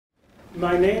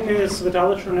My name is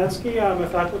Vitaly Chernetsky. I'm a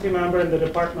faculty member in the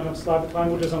Department of Slavic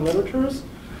Languages and Literatures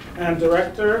and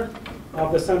director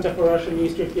of the Center for Russian,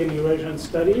 East European, Eurasian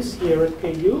Studies here at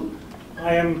KU.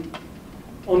 I am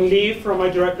on leave from my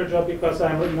director job because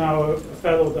I'm now a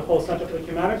fellow of the whole Center for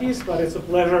Humanities, but it's a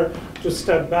pleasure to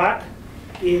step back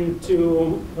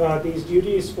into these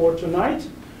duties for tonight,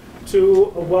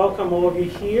 to welcome all of you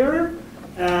here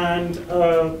and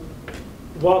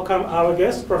welcome our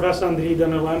guest, Professor Andriy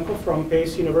Danylenko from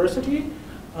Pace University,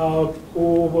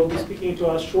 who will be speaking to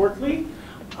us shortly.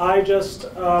 I just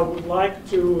would like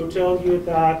to tell you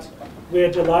that we're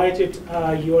delighted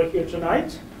you are here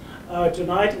tonight.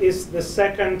 Tonight is the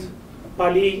second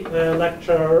Palij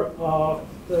lecture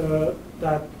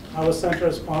that our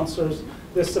center sponsors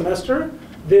this semester.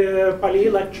 The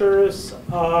Palij lectures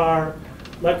are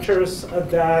lectures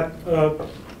that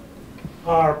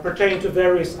pertain to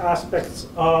various aspects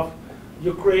of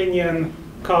Ukrainian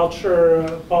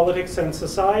culture, politics, and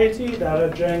society that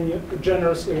are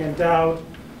generously endowed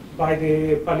by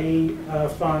the Palij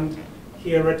Fund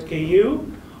here at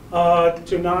KU.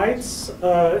 Tonight's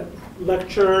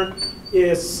lecture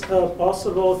is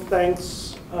possible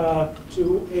thanks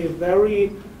to a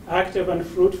very active and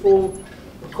fruitful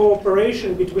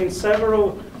cooperation between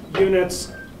several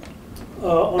units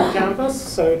on campus.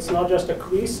 So it's not just a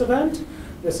quiz event.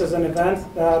 This is an event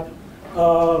that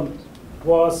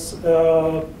was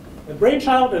a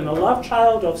brainchild and a love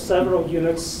child of several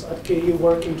units at KU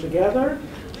working together.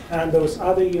 And those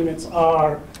other units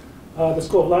are the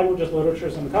School of Languages,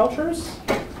 Literatures, and Cultures,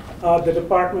 the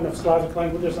Department of Slavic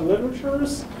Languages and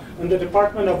Literatures, and the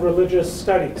Department of Religious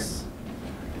Studies.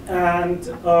 And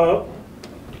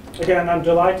again, I'm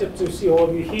delighted to see all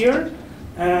of you here.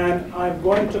 And I'm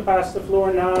going to pass the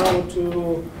floor now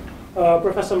to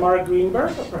Professor Mark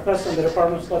Greenberg, a professor in the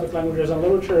Department of Slavic Languages and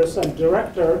Literatures and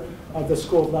director of the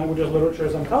School of Languages,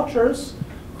 Literatures, and Cultures,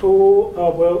 who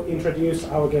will introduce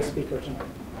our guest speaker tonight.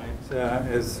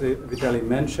 As Vitaly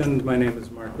mentioned, my name is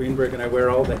Mark Greenberg, and I wear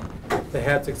all the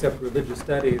hats except religious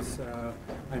studies.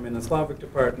 I'm in the Slavic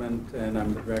department, and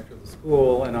I'm the director of the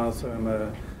school, and also I'm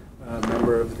a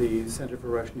member of the Center for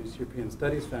Russian East European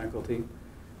Studies faculty.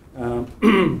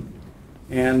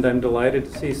 And I'm delighted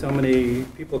to see so many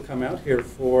people come out here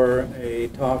for a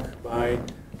talk by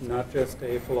not just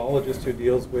a philologist who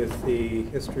deals with the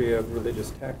history of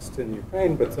religious texts in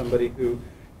Ukraine, but somebody who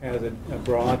has a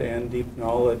broad and deep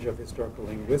knowledge of historical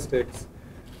linguistics.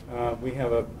 We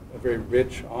have a very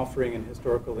rich offering in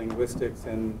historical linguistics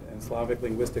and Slavic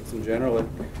linguistics in general at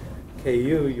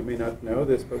KU. You may not know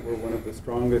this, but we're one of the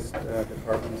strongest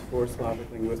departments for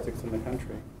Slavic linguistics in the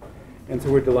country. And so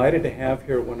we're delighted to have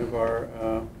here one of our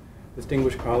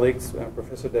distinguished colleagues,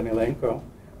 Professor Danylenko.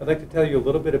 I'd like to tell you a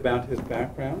little bit about his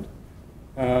background.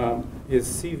 His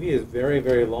CV is very,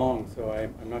 very long, so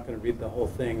I'm not going to read the whole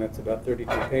thing. That's about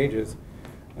 32 pages.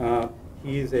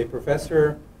 He's a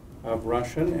professor of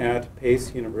Russian at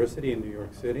Pace University in New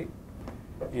York City.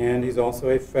 And he's also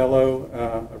a fellow,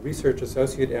 a research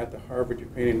associate at the Harvard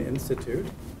Ukrainian Institute.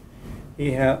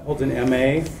 He holds an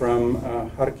MA from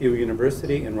Kharkiv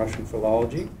University in Russian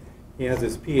philology. He has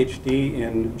his PhD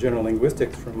in general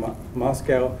linguistics from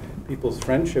Moscow People's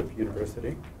Friendship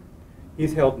University.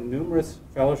 He's held numerous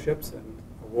fellowships and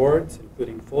awards,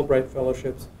 including Fulbright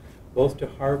fellowships, both to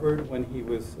Harvard when he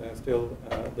was still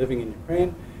living in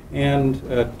Ukraine, and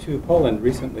to Poland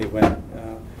recently when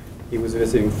he was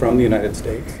visiting from the United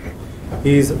States.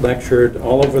 He's lectured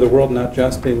all over the world, not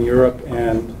just in Europe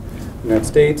and the United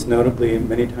States, notably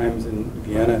many times in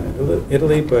Vienna and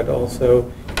Italy, but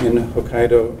also in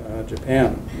Hokkaido,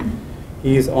 Japan.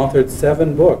 He's authored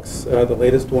 7 books, the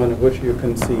latest one of which you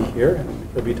can see here, and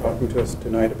he'll be talking to us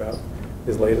tonight about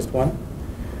his latest one.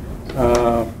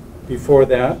 Before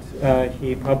that,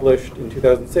 he published in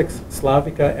 2006,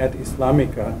 Slavica et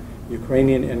Islamica,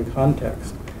 Ukrainian in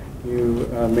Context. You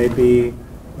may be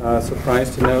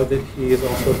surprised to know that he is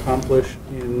also accomplished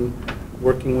in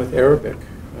working with Arabic,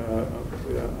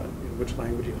 in which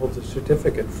language he holds a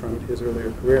certificate from his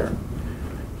earlier career.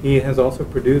 He has also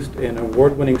produced an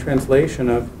award-winning translation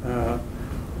of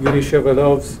Yuri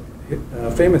Shevelov's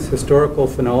famous historical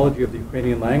phonology of the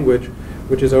Ukrainian language,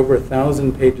 which is over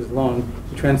 1,000 pages long.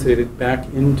 He translated it back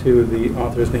into the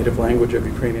author's native language of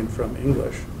Ukrainian from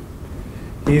English.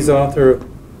 He's author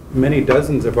of many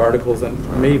dozens of articles,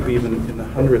 and maybe even in the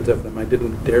hundreds of them. I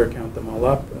didn't dare count them all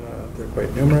up. They're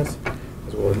quite numerous,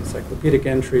 as well as encyclopedic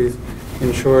entries.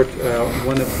 In short,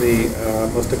 one of the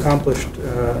most accomplished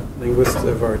linguists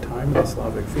of our time in the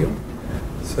Slavic field.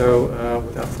 So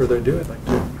without further ado, I'd like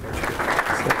to invite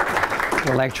you to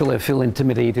Well, actually, I feel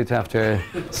intimidated after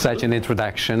such an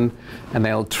introduction, and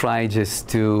I'll try just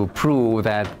to prove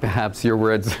that perhaps your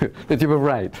words, that you were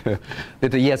right.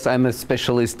 That yes, I'm a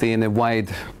specialist in a wide,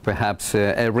 perhaps,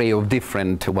 array of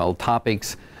different, well,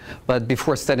 topics. But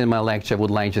before starting my lecture, I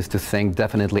would like just to thank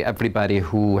definitely everybody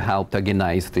who helped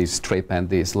organize this trip and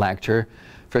this lecture.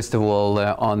 First of all,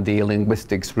 on the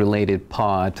linguistics related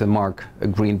part, Mark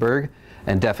Greenberg,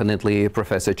 and definitely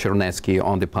Professor Chernetsky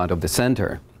on the part of the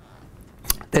center.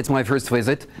 That's my first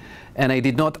visit, and I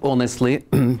did not honestly,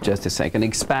 just a second,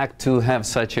 expect to have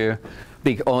such a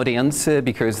big audience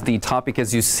because the topic,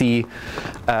 as you see,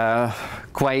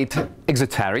 quite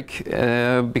exoteric,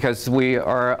 because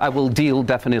I will deal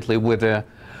definitely with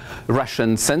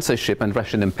Russian censorship and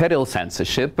Russian imperial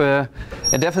censorship, and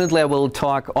definitely I will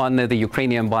talk on the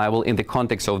Ukrainian Bible in the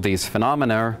context of this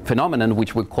phenomenon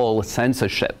which we call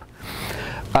censorship.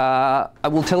 I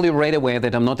will tell you right away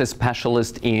that I'm not a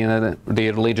specialist in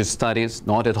the religious studies,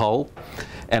 not at all.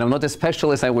 And I'm not a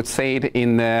specialist, I would say,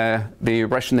 in the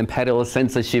Russian imperial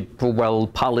censorship, well,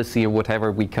 policy or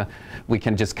whatever we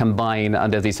can just combine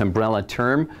under this umbrella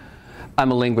term.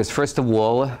 I'm a linguist, first of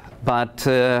all, but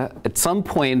at some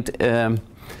point,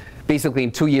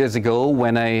 basically 2 years ago,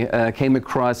 when I came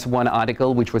across one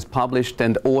article which was published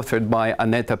and authored by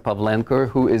Andriy Danylenko,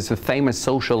 who is a famous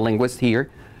social linguist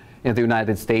here in the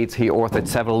United States. He authored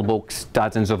several books,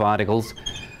 dozens of articles.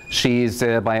 She's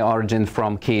by origin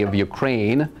from Kiev,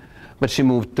 Ukraine, but she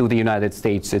moved to the United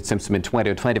States, it seems to me,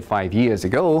 20 or 25 years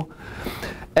ago.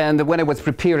 And when I was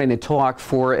preparing a talk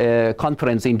for a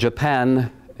conference in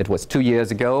Japan, it was 2 years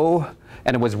ago,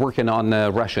 and I was working on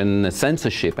Russian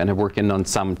censorship, and working on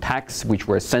some texts which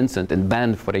were censored and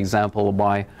banned, for example,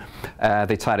 by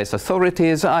the Tsarist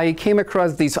authorities. I came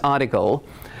across this article,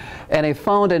 and I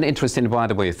found an interesting, by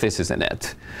the way, thesis in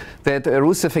it, that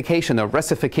Russification or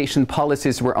Russification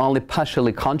policies were only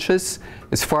partially conscious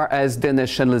as far as the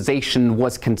nationalization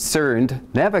was concerned,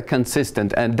 never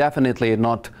consistent, and definitely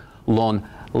not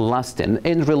long-lasting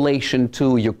in relation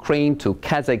to Ukraine, to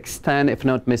Kazakhstan, if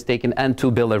not mistaken, and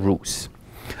to Belarus.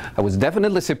 I was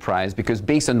definitely surprised because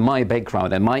based on my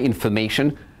background and my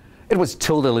information, it was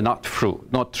totally not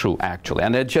true actually.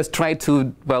 And I just tried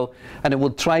to, well, and I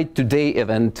will try today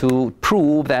even to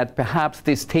prove that perhaps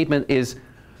this statement is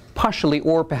partially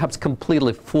or perhaps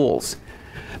completely false.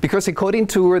 Because according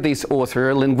to this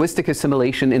author, linguistic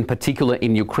assimilation in particular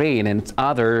in Ukraine and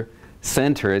other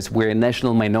centers where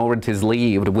national minorities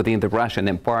lived within the Russian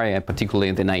Empire, particularly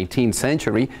in the 19th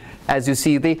century, as you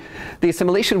see, the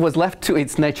assimilation was left to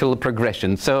its natural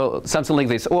progression. So something like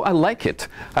this, oh, I like it.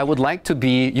 I would like to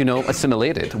be, you know,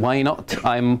 assimilated. Why not?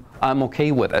 I'm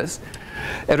okay with this.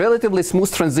 A relatively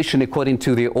smooth transition, according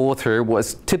to the author,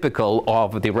 was typical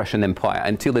of the Russian Empire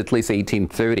until at least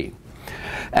 1830.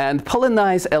 And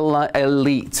Polonized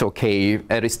elites, okay,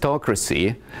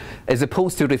 aristocracy, as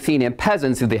opposed to Ruthenian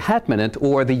peasants in the Hetmanate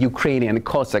or the Ukrainian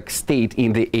Cossack state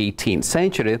in the 18th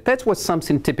century, that was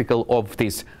something typical of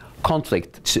this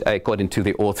conflict, according to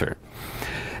the author.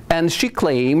 And she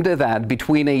claimed that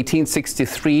between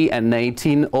 1863 and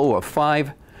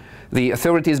 1905, the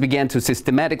authorities began to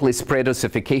systematically spread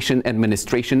Russification,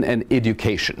 administration, and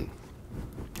education.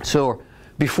 So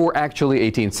before actually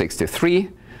 1863,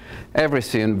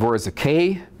 everything was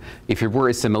okay. If you were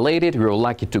assimilated, you were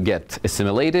lucky to get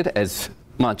assimilated as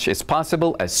much as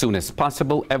possible, as soon as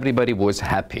possible. Everybody was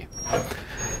happy.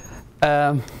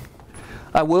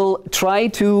 I will try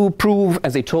to prove,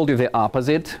 as I told you, the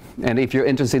opposite. And if you're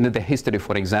interested in the history,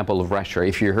 for example, of Russia,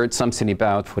 if you heard something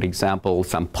about, for example,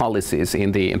 some policies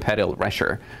in the Imperial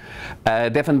Russia,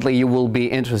 definitely you will be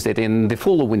interested in the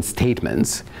following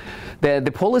statements.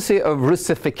 The policy of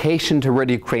Russification toward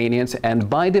Ukrainians and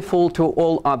by default to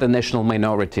all other national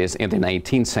minorities in the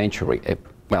 19th century,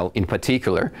 well, in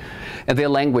particular, their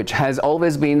language has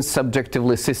always been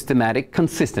subjectively systematic,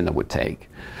 consistent,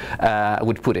 I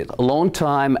would put it, a long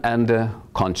time and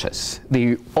conscious.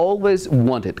 They always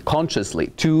wanted consciously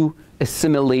to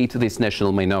assimilate these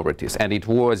national minorities, and it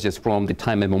was just from the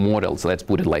time immemorial, so let's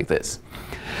put it like this.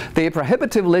 The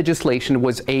prohibitive legislation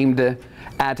was aimed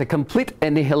at a complete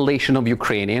annihilation of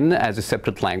Ukrainian as a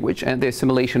separate language and the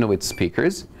assimilation of its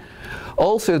speakers.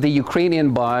 Also, the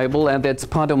Ukrainian Bible, and that's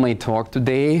part of my talk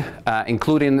today,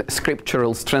 including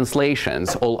scriptural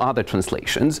translations, all other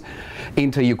translations,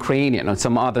 into Ukrainian and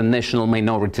some other national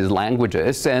minorities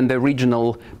languages, and the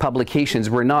regional publications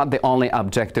were not the only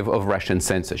objective of Russian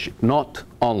censorship, not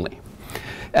only.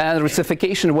 And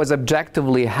Russification was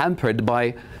objectively hampered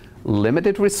by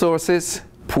limited resources,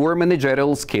 poor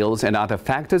managerial skills, and other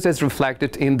factors as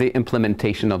reflected in the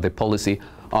implementation of the policy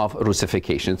of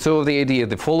Russification. So the idea is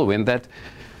the following, that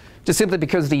just simply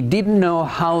because they didn't know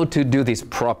how to do this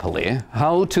properly,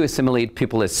 how to assimilate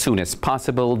people as soon as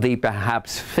possible. They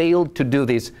perhaps failed to do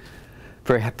this,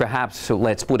 perhaps, so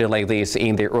let's put it like this,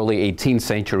 in the early 18th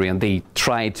century, and they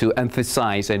tried to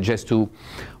emphasize and just to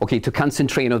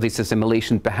concentrate on this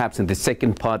assimilation perhaps in the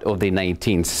second part of the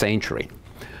 19th century.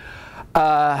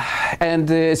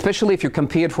 Especially if you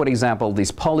compared, for example,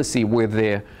 this policy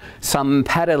with some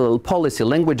parallel policy,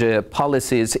 language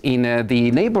policies in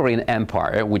the neighboring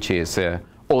empire, which is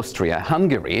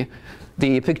Austria-Hungary,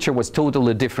 the picture was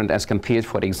totally different as compared,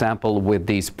 for example, with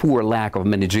this poor lack of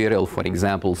managerial, for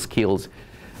example, skills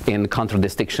in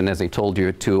contradistinction, as I told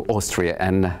you, to Austria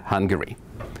and Hungary.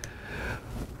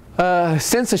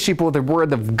 Censorship of the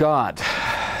Word of God.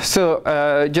 So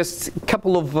just a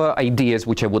couple of ideas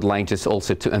which I would like just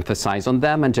also to emphasize on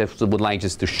them, and just would like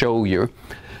just to show you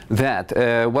that,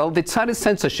 well, the Tsarist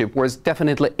censorship was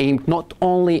definitely aimed not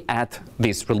only at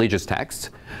these religious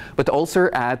texts, but also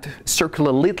at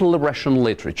circular Little Russian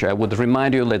literature. I would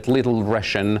remind you that Little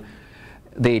Russian,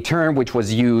 the term which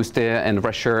was used in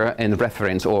Russia in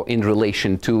reference or in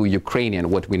relation to Ukrainian,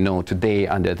 what we know today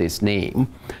under this name.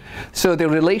 So the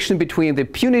relation between the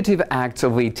punitive acts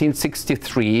of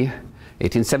 1863,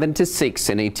 1876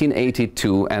 and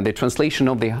 1882 and the translation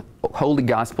of the Holy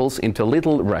Gospels into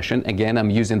Little Russian, again I'm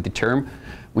using the term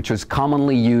which was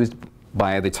commonly used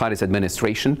by the Tsarist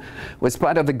administration, was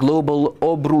part of the global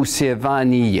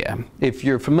obrusievanie. If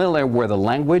you're familiar with the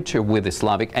language, or with the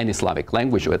Slavic, any Slavic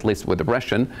language, or at least with the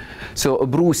Russian, so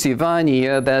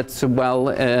obrusievanie, that's, well,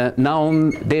 a noun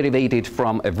derivated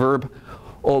from a verb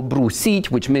obrusit,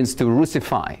 which means to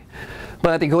russify.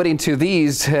 But according to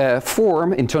these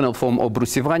internal form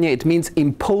obrusievanie, it means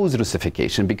impose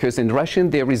russification, because in Russian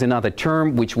there is another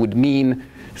term which would mean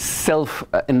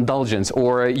self-indulgence,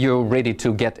 or you're ready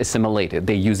to get assimilated.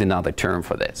 They use another term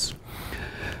for this.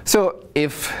 So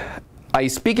if I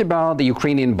speak about the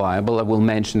Ukrainian Bible, I will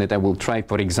mention it. I will try,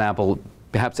 for example,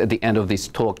 perhaps at the end of this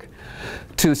talk,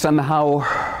 to somehow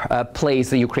place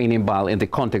the Ukrainian Bible in the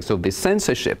context of this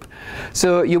censorship.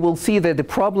 So you will see that the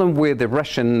problem with the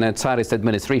Russian Tsarist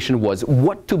administration was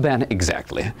what to ban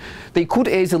exactly. They could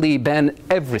easily ban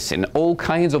everything, all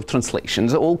kinds of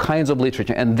translations, all kinds of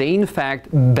literature, and they in fact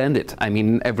banned it. I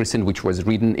mean, everything which was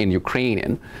written in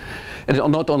Ukrainian. And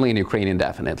not only in Ukrainian,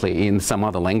 definitely, in some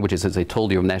other languages, as I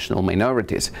told you, of national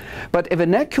minorities. But a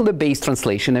vernacular-based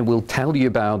translation, I will tell you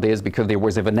about this because there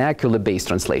was a vernacular-based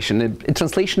translation, a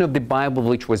translation of the Bible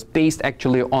which was based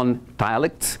actually on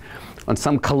dialects, on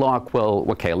some colloquial,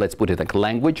 okay, let's put it like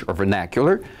language or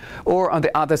vernacular. Or on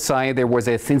the other side, there was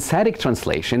a synthetic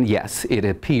translation. Yes, it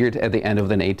appeared at the end of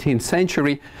the 18th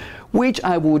century, which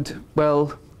I would,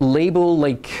 well, label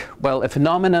like, well, a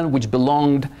phenomenon which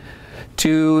belonged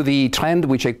to the trend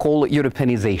which I call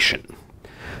Europeanization.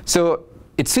 So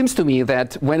it seems to me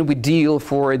that when we deal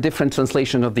for a different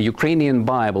translation of the Ukrainian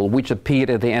Bible, which appeared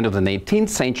at the end of the 19th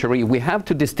century, we have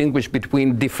to distinguish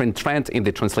between different trends in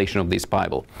the translation of this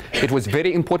Bible. It was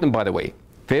very important, by the way,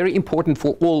 very important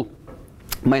for all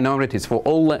minorities, for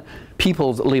all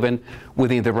peoples living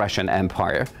within the Russian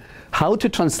Empire. How to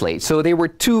translate? So there were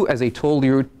two, as I told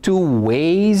you, two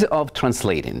ways of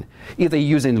translating. Either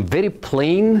using very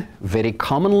plain, very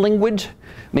common language,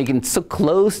 making it so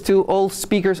close to all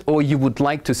speakers, or you would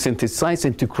like to synthesize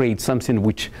and to create something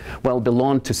which, well,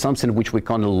 belonged to something which we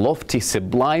call a lofty,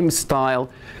 sublime style,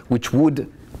 which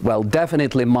would, well,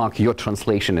 definitely mark your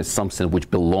translation as something which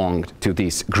belonged to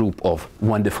this group of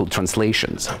wonderful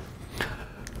translations.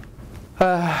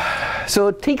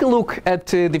 So take a look at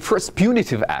the first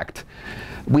punitive act,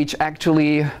 which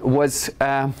actually was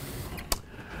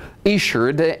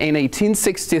issued in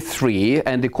 1863,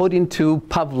 and according to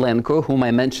Pavlenko, whom I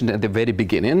mentioned at the very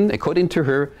beginning, according to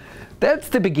her, that's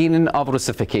the beginning of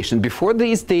Russification. Before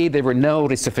this day, there were no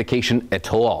Russification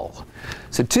at all.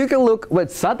 So take a look,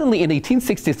 but suddenly in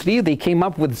 1863, they came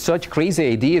up with such crazy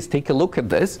ideas. Take a look at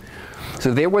this.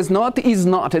 So there was not, is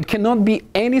not, it cannot be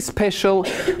any special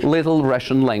Little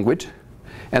Russian language,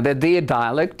 and that their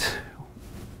dialect,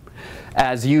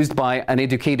 as used by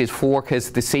uneducated folk,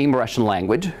 is the same Russian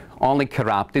language, only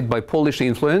corrupted by Polish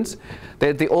influence,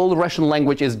 that the old Russian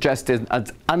language is just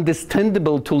as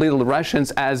understandable to Little Russians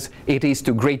as it is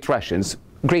to Great Russians.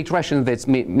 Great Russians, that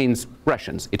means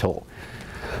Russians at all.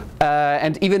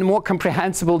 And even more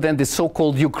comprehensible than the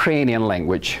so-called Ukrainian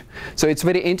language. So it's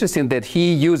very interesting that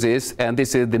he uses, and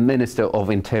this is the Minister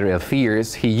of Interior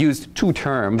Affairs, he used two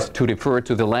terms to refer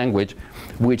to the language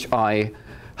which I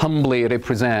humbly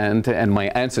represent and my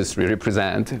ancestry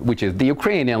represent, which is the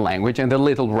Ukrainian language and the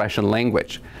Little Russian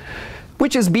language.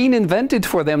 which is being invented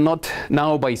for them not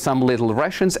now by some little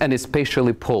Russians and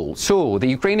especially Poles. So the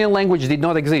Ukrainian language did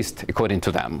not exist according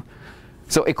to them.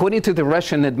 So according to the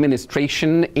Russian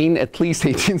administration in at least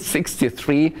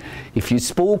 1863, if you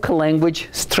spoke a language,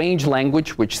 strange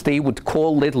language, which they would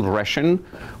call Little Russian,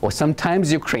 or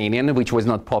sometimes Ukrainian, which was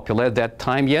not popular at that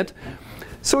time yet,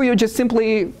 so you're just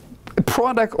simply a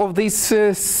product of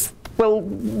these, well,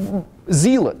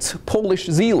 zealots, Polish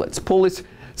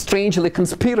strangely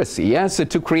conspiracy, yes,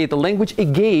 to create a language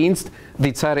against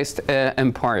the Tsarist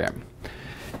empire.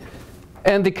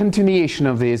 And the continuation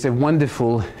of this, a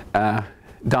wonderful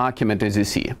document, as you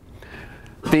see.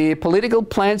 The political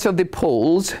plans of the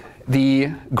Poles, the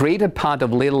greater part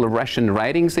of Little Russian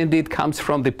writings indeed comes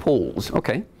from the Poles.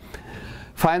 Okay.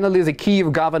 Finally, the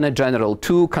Kiev Governor General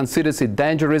too considers it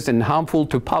dangerous and harmful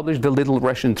to publish the Little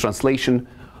Russian translation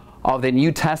of the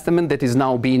New Testament that is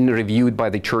now being reviewed by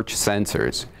the church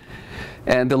censors.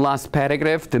 And the last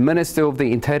paragraph, the Minister of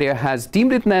the Interior has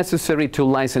deemed it necessary to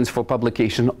license for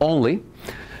publication only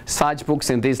such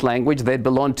books in this language that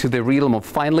belong to the realm of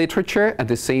fine literature. At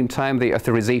the same time, the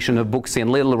authorization of books in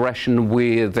Little Russian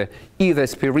with either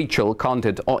spiritual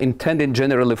content or intended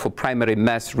generally for primary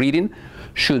mass reading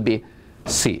should be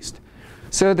ceased.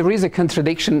 So there is a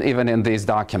contradiction even in this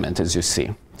document, as you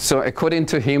see. So according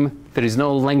to him, there is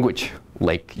no language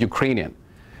like Ukrainian.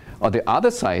 On the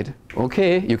other side,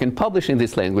 okay, you can publish in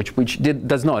this language which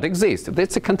does not exist.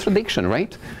 That's a contradiction,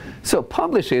 right? So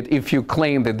publish it if you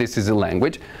claim that this is a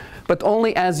language, but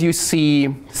only as you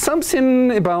see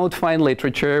something about fine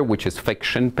literature, which is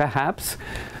fiction perhaps,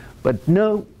 but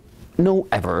no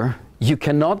ever. You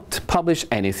cannot publish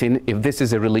anything if this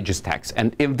is a religious text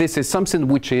and if this is something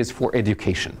which is for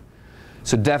education.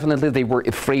 So definitely they were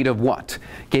afraid of what?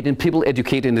 Getting people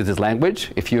educated into this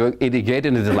language. If you're educated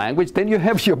into the language, then you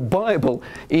have your Bible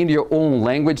in your own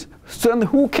language. So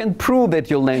who can prove that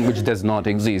your language does not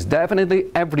exist? Definitely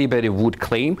everybody would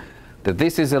claim that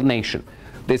this is a nation.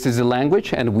 This is a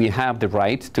language and we have the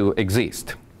right to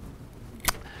exist.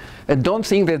 And don't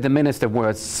think that the minister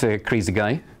was a crazy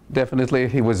guy. Definitely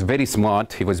he was very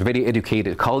smart. He was very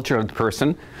educated, cultured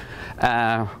person.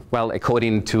 Well,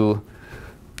 according to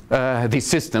the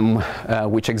system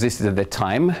which existed at that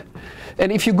time.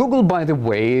 And if you Google, by the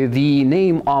way, the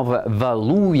name of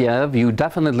Valuyev, you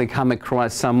definitely come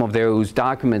across some of those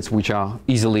documents which are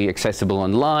easily accessible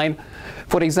online.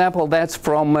 For example, that's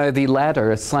from the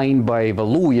letter signed by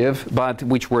Valuyev, but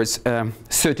which was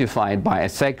certified by a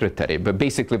secretary. But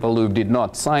basically, Valuyev did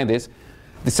not sign this.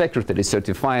 The secretary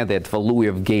certified that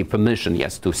Valuyev gave permission,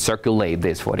 yes, to circulate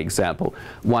this, for example,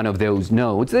 one of those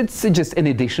notes. It's just in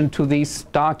addition to these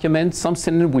documents,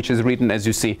 something which is written, as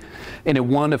you see, in a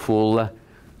wonderful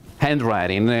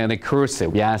handwriting and a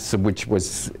cursive, yes, which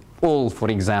was all,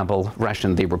 for example,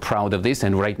 Russian. They were proud of this,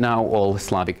 and right now all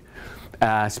Slavic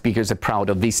speakers are proud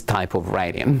of this type of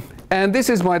writing. And this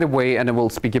is, by the way, and I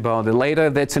will speak about it later,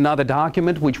 that's another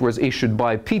document which was issued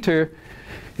by Peter,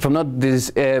 if I'm not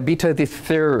Peter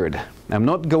III. I'm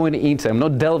not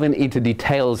delving into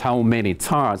details how many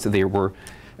tsars there were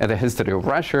in the history of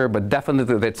Russia, but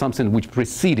definitely that's something which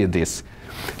preceded this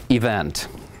event.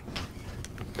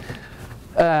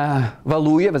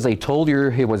 Valuyev, as I told you,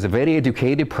 he was a very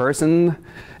educated person,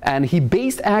 and he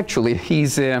based actually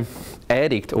his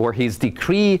edict or his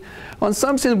decree on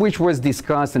something which was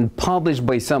discussed and published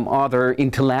by some other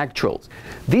intellectuals.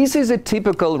 This is a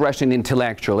typical Russian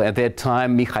intellectual at that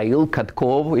time. Mikhail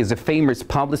Katkov is a famous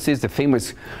publicist, a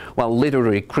famous, well,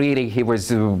 literary critic. He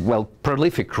was a, well,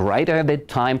 prolific writer at that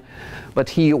time, but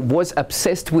he was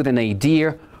obsessed with an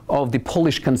idea of the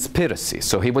Polish conspiracy.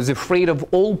 So he was afraid of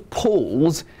all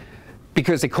Poles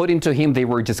because according to him, they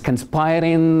were just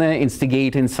conspiring,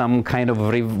 instigating some kind of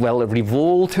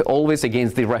revolt, always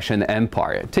against the Russian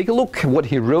Empire. Take a look at what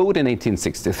he wrote in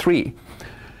 1863.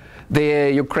 The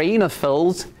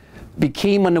Ukrainophils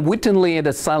became unwittingly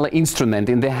a silent instrument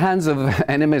in the hands of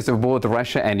enemies of both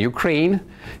Russia and Ukraine,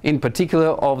 in particular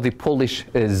of the Polish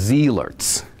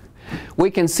zealots.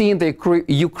 We can see in the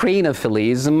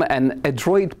Ukrainophilism an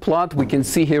adroit plot. We can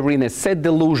see here in a sad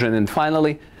delusion, and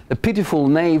finally a pitiful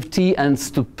naivety and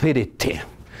stupidity.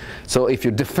 So if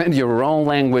you defend your own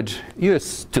language, you're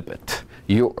stupid.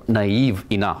 You're naive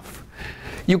enough.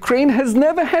 Ukraine has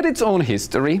never had its own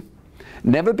history,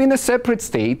 never been a separate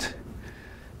state.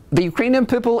 The Ukrainian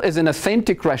people is an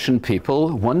authentic Russian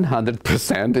people,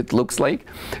 100% it looks like,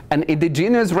 an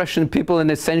indigenous Russian people,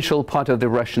 an essential part of the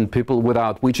Russian people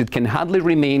without which it can hardly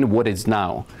remain what is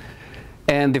now.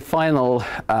 And the final,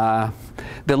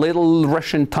 the little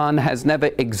Russian tongue has never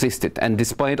existed, and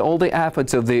despite all the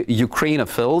efforts of the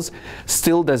Ukrainophils,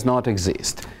 still does not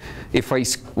exist. if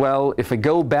I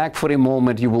go back for a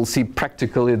moment, you will see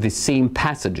practically the same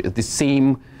passages, the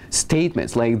same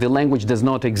statements, like the language does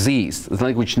not exist, the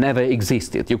language never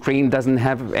existed, Ukraine doesn't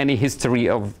have any history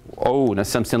of own, or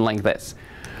something like this.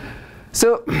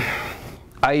 So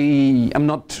I am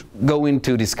not going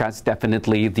to discuss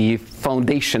definitely the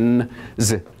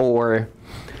foundations or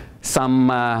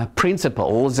some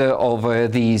principles of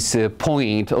this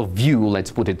point of view,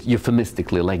 let's put it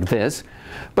euphemistically like this,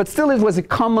 but still it was a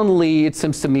commonly, it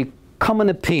seems to me, common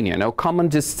opinion or common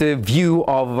just view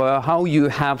of how you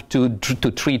have to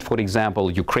treat, for example,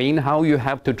 Ukraine, how you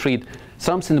have to treat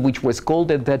something which was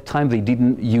called at that time, they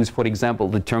didn't use, for example,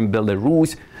 the term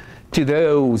Belarus, to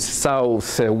those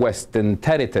southwestern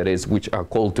territories which are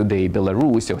called today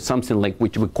Belarus, or something like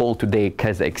which we call today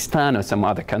Kazakhstan or some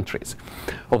other countries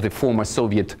of the former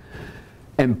Soviet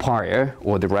Empire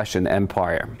or the Russian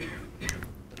Empire.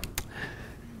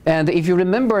 And if you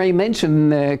remember, I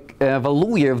mentioned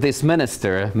Valuyev, this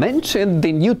minister, mentioned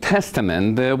the New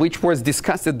Testament, which was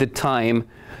discussed at the time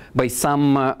by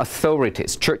some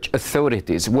authorities, church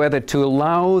authorities, whether to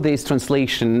allow this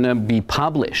translation be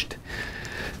published.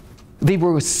 They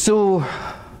were so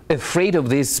afraid of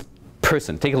this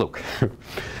person. Take a look.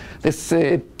 This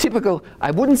typical, I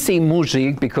wouldn't say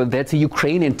muzhik because that's a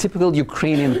Ukrainian, typical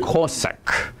Ukrainian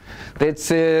Cossack. That's,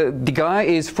 the guy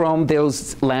is from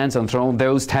those lands and from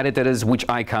those territories which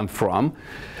I come from.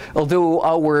 Although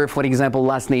our, for example,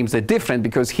 last names are different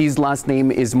because his last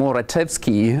name is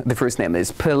Moratevsky, the first name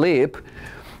is Palij.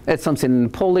 It's something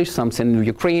Polish, something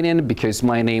Ukrainian, because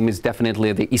my name is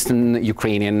definitely the Eastern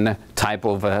Ukrainian type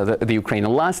of the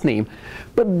Ukrainian last name.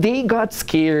 But they got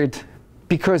scared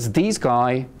because this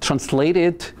guy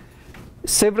translated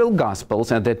several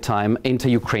Gospels at that time into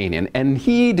Ukrainian, and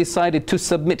he decided to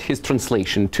submit his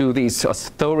translation to these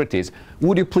authorities.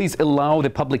 Would you please allow the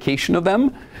publication of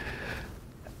them?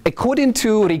 According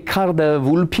to Ricarda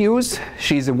Vulpius,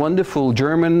 she's a wonderful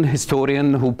German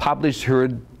historian who published her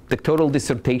doctoral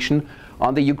dissertation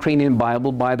on the Ukrainian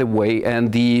Bible, by the way,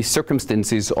 and the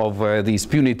circumstances of these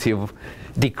punitive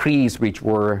decrees which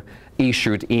were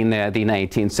issued in the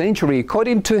 19th century.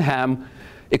 According to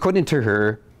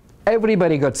her,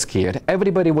 everybody got scared.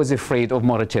 Everybody was afraid of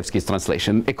Moratevsky's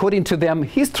translation. According to them,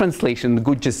 his translation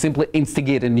could just simply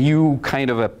instigate a new kind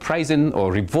of a uprising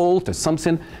or revolt or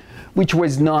something, which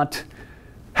was not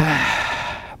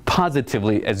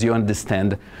positively, as you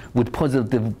understand, would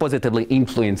positively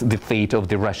influence the fate of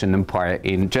the Russian Empire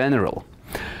in general.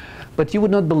 But you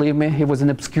would not believe me, he was an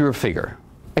obscure figure.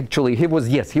 Actually, he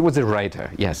was a writer,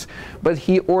 yes. But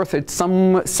he authored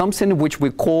something which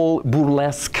we call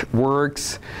burlesque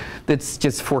works. That's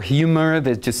just for humor,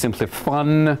 that's just simply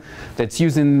fun, that's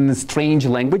using strange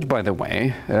language, by the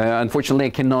way. Unfortunately, I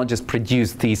cannot just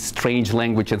produce these strange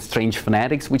language and strange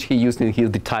phonetics which he used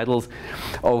in the titles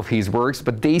of his works,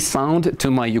 but they sound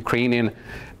to my Ukrainian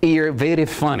ear very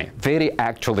funny, very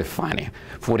actually funny.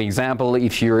 For example,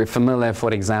 if you're familiar,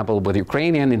 for example, with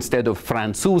Ukrainian, instead of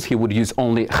Francouz, he would use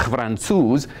only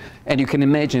Francouz, and you can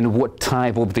imagine what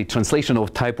type of the translation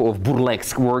of type of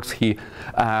burlesque works he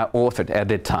authored at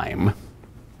the time.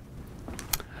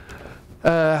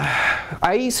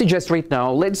 I suggest right now,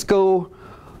 let's go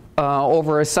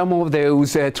over some of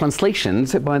those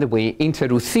translations, by the way, into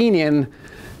Ruthenian.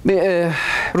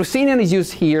 Ruthenian is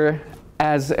used here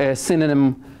as a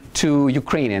synonym to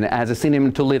Ukrainian, as a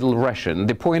synonym to Little Russian.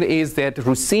 The point is that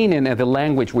Ruthenian, the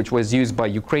language which was used by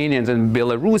Ukrainians and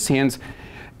Belarusians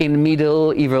in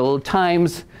medieval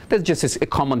times, that's just a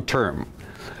common term.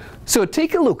 So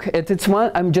take a look at it.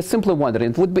 I'm just simply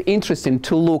wondering, it would be interesting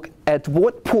to look at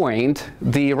what point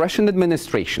the Russian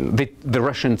administration, the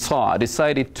Russian Tsar,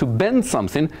 decided to ban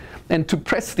something and to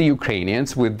press the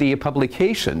Ukrainians with the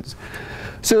publications.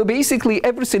 So basically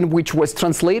everything which was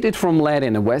translated from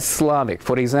Latin and West Slavic,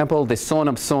 for example, the Song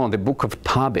of Songs, the Book of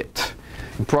Tobit,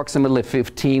 approximately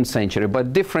 15th century,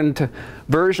 but different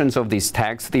versions of these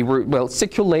texts, they were, well,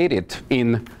 circulated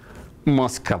in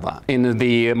Moscow, in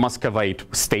the Muscovite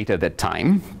state at that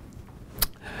time.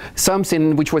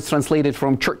 Something which was translated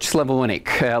from Church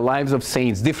Slavonic, Lives of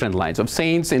Saints, different lives of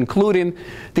saints, including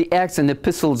the Acts and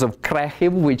Epistles of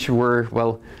Krachev, which were,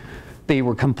 well, they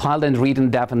were compiled and written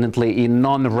definitely in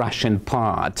non-Russian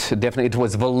part. Definitely it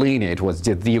was Volhynia, it was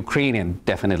the Ukrainian,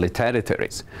 definitely,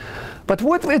 territories. But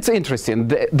what's interesting,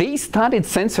 they started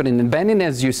censoring and banning,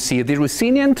 as you see, the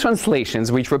Ruthenian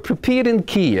translations, which were prepared in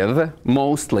Kiev,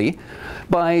 mostly,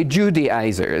 by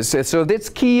Judaizers. So that's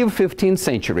Kiev, 15th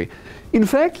century. In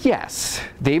fact, yes,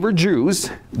 they were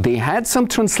Jews, they had some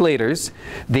translators,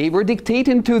 they were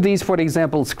dictating to these, for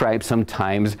example, scribes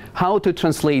sometimes, how to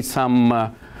translate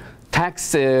some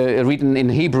texts written in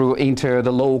Hebrew into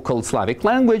the local Slavic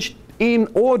language in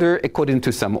order, according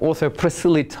to some author,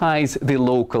 proselytize the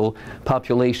local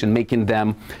population, making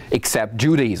them accept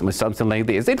Judaism or something like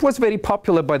this. It was very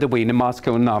popular, by the way, in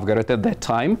Moscow and Novgorod at that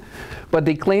time, but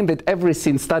they claim that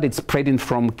everything started spreading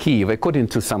from Kiev, according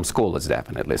to some scholars,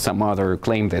 definitely. Some other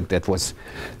claim that that was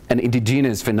an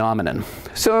indigenous phenomenon.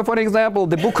 So, for example,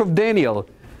 the book of Daniel,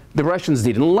 the Russians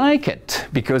didn't like it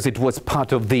because it was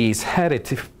part of this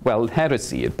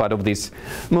heresy, part of this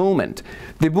moment.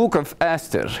 The book of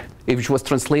Esther, which was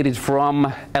translated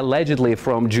from, allegedly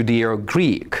from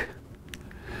Judeo-Greek.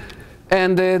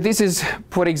 And this is,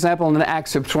 for example, an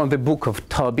excerpt from the book of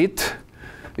Tobit.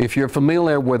 If you're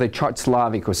familiar with the Chart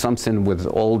Slavic or something with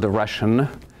Old Russian,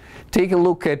 take a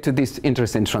look at this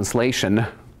interesting translation.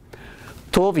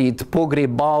 Tobit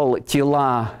pogrebal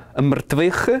tела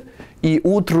мертвых, и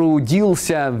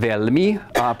утрудился вельми,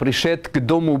 а пришед к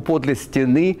дому подле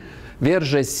стены,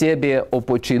 верже себе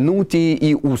опочинути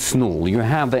и уснул. You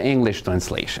have the English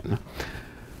translation.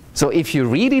 So if you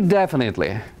read it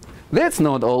definitely, that's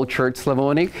not all Church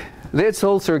Slavonic. That's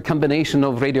also a combination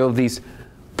of radio of these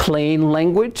plain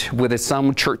language with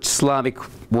some Church Slavic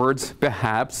words,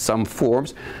 perhaps some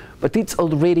forms, but it's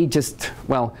already just,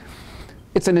 well,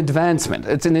 it's an advancement.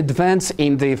 It's an advance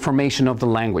in the formation of the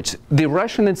language. The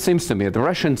Russian, it seems to me, the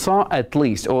Russian saw at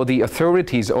least, or the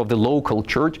authorities of the local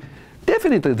church,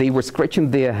 definitely they were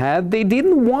scratching their head. They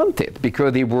didn't want it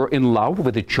because they were in love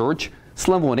with the Church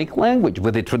Slavonic language,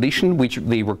 with the tradition which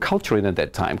they were cultured at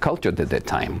that time.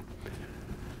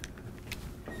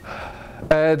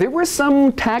 There were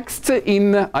some texts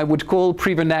in, I would call,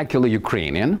 pre-vernacular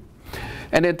Ukrainian.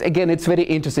 And again, it's very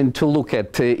interesting to look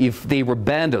at if they were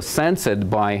banned or censored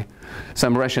by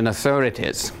some Russian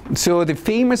authorities. So the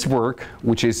famous work,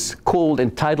 which is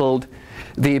entitled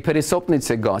The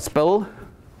Peresopnitsa Gospel,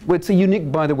 it's a unique,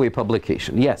 by the way,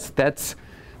 publication. Yes, that's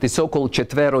the so-called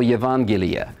Четверо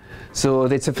Evangelia. So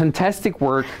it's a fantastic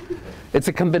work. It's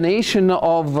a combination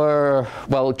of,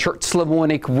 well, Church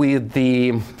Slavonic with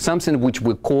something which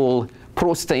we call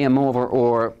prostoyamover,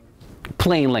 or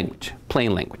plain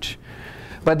language.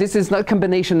 But this is not a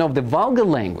combination of the vulgar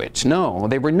language. No,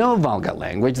 they were no vulgar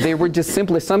language. They were just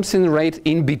simply something right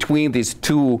in between these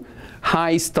two,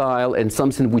 high style and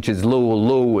something which is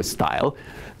low style.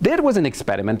 That was an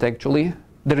experiment, actually.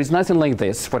 There is nothing like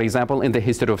this, for example, in the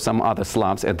history of some other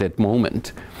Slavs at that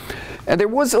moment. And there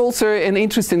was also an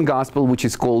interesting gospel, which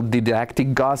is called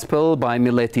Didactic Gospel by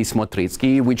Mileti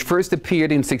Smotritsky, which first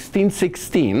appeared in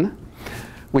 1616,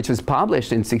 which was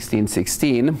published in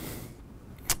 1616,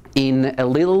 in a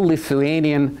little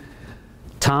Lithuanian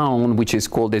town which is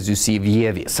called, as you see,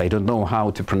 Vievis. I don't know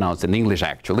how to pronounce it in English,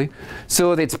 actually.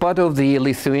 So it's part of the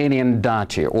Lithuanian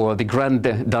Duchy, or the Grand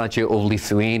Duchy of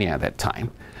Lithuania at that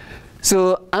time.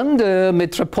 So under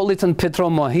Metropolitan Petro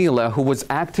Mohila, who was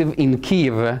active in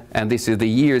Kiev, and this is the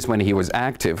years when he was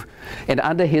active, and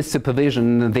under his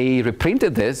supervision they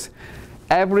reprinted this,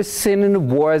 everything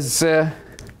was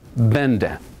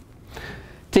banned.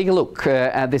 Take a look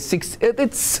at the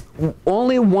it's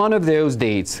only one of those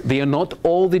dates. They are not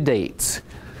all the dates.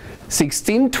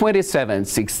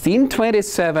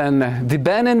 1627, the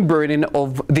ban and burning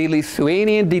of the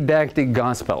Lithuanian didactic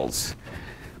Gospels.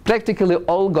 Practically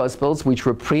all Gospels which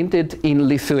were printed in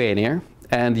Lithuania,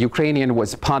 and Ukrainian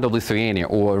was part of Lithuania,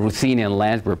 or Ruthenian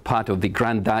lands were part of the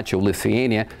Grand Duchy of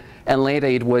Lithuania, and later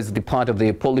it was the part of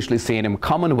the Polish-Lithuanian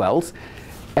Commonwealth.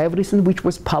 Everything which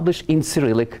was published in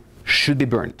Cyrillic should be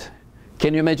burnt.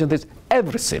 Can you imagine this?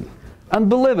 Everything.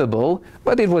 Unbelievable,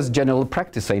 but it was general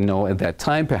practice, I know, at that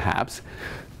time, perhaps.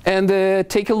 And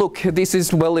take a look. This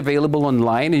is well available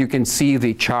online. You can see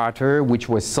the charter, which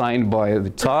was signed by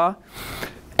the Tsar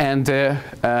and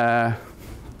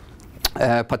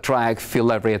Patriarch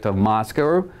Philaret of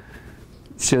Moscow.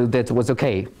 So that was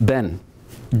okay. Then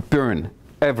burn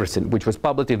everything, which was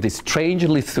published in this strange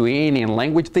Lithuanian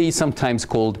language they sometimes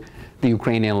called the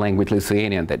Ukrainian language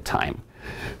Lithuanian at that time.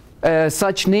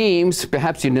 Such names,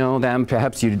 perhaps you know them,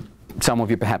 perhaps some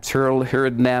of you perhaps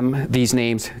heard them, these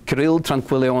names: Kirill,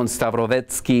 Tranquillion,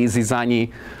 Stavrovetsky,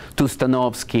 Zizani,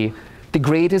 Tustanovsky, the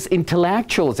greatest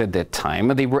intellectuals at that time.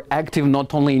 They were active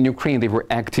not only in Ukraine, they were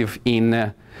active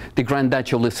in the Grand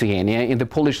Duchy of Lithuania, in the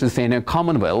Polish-Lithuanian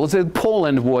Commonwealth.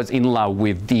 Poland was in love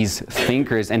with these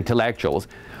thinkers, intellectuals.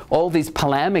 All these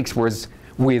polemics was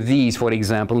with these, for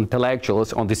example,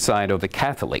 intellectuals on the side of the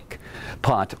Catholic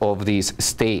part of this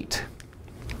state.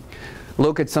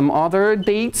 Look at some other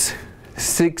dates.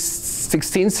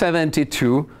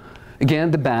 1672,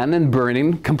 again, the ban and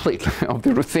burning completely of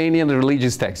the Ruthenian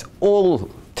religious texts, all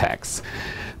texts,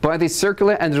 by the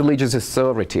secular and religious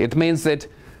authority. It means that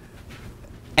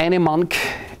any monk,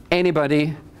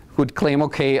 anybody would claim,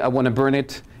 okay, I want to burn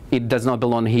it. It does not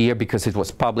belong here because it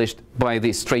was published by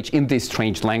in this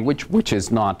strange language, which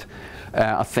is not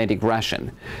authentic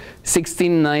Russian.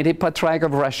 1690, Patriarch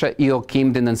of Russia,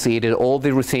 Joachim denunciated all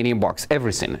the Ruthenian books,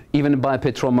 everything, even by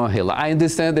Petro-Mohyla. I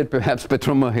understand that perhaps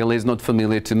Petro-Mohyla is not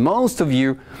familiar to most of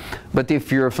you, but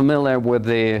if you're familiar with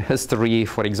the history,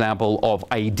 for example, of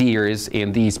ideas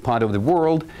in this part of the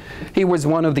world, he was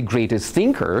one of the greatest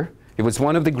thinkers. He was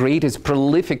one of the greatest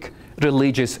prolific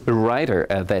religious writer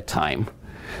at that time.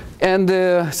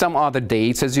 And some other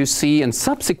dates, as you see, in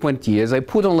subsequent years. I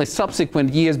put only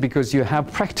subsequent years because you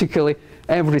have practically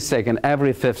every second,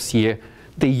 every fifth year,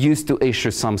 they used to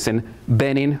issue something,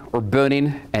 banning or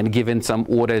burning, and giving some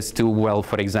orders to, well,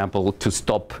 for example, to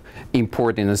stop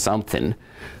importing something.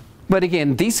 But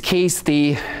again, this case,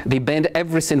 they banned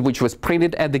everything which was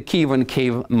printed at the Kievan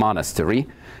cave monastery,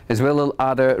 as well as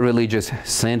other religious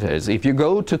centers. If you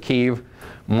go to Kiev,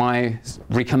 my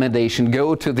recommendation,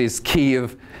 go to this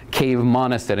Kiev cave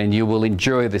monastery and you will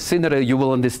enjoy the scenery. You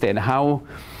will understand how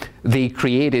they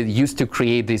used to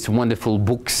create these wonderful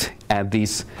books at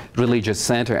this religious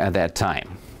center at that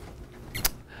time.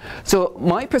 So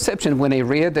my perception when I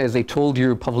read, as I told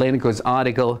you, Pavlenko's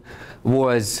article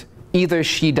was either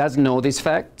she doesn't know these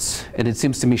facts, and it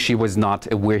seems to me she was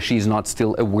not aware, she's not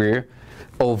still aware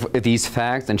of these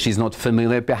facts, and she's not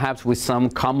familiar perhaps with some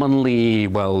commonly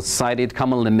cited,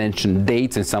 commonly mentioned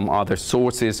dates and some other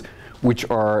sources which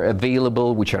are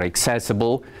available, which are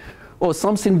accessible, or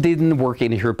something didn't work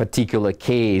in her particular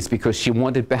case because she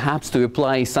wanted perhaps to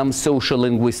apply some social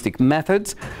linguistic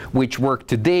methods which work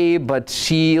today, but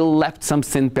she left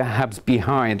something perhaps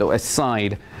behind or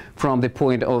aside from the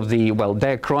point of the,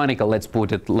 diachronical, let's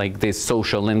put it like this,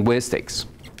 social linguistics.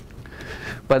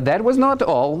 But that was not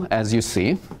all, as you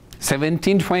see.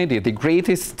 1720, the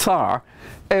greatest Tsar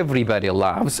everybody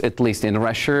loves, at least in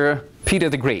Russia, Peter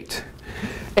the Great.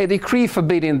 A decree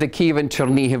forbidding the Kiev and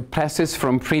Chernihiv presses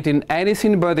from printing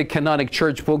anything but the canonic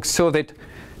church books, so that,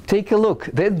 take a look,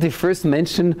 that's the first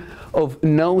mention of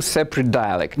no separate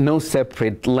dialect, no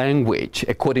separate language.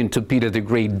 According to Peter the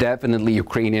Great, definitely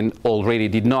Ukrainian already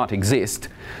did not exist.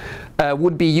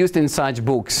 Would be used in such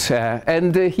books.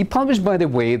 And he published, by the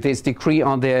way, this decree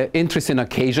on the interesting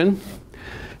occasion,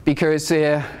 because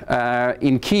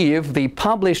in Kiev they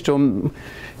published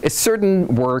a certain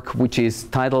work which is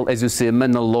titled, as you see,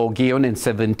 Monologion in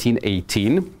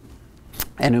 1718,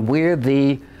 and where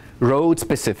they wrote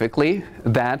specifically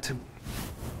that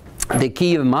the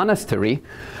Kiev monastery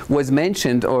was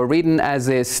mentioned or written as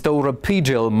a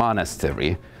Stavropigel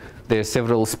monastery. There are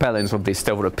several spellings of the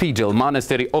Stavropigel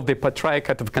monastery of the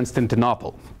Patriarchate of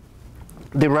Constantinople.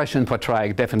 The Russian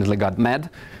Patriarch definitely got mad.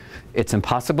 It's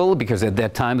impossible because at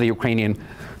that time the Ukrainian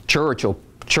church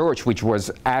which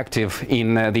was active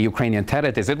in the Ukrainian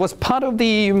territories, it was part of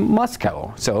the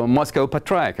Moscow, so Moscow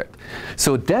Patriarchate.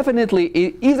 So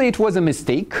definitely either it was a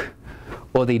mistake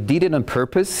or they did it on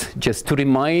purpose just to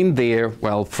remind their,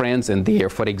 friends and their,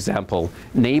 for example,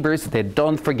 neighbors that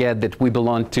don't forget that we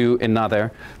belong to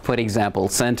another, for example,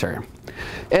 center.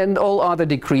 And all other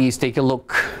decrees, take a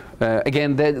look.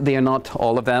 Again, they are not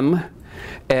all of them.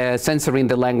 Censoring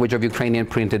the language of Ukrainian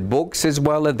printed books, as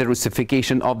well as the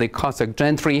Russification of the Cossack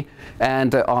gentry and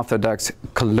the Orthodox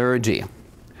clergy.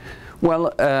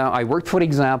 Well, I worked, for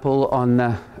example, on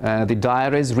the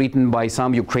diaries written by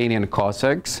some Ukrainian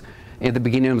Cossacks in the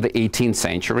beginning of the 18th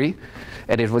century.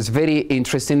 And it was very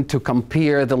interesting to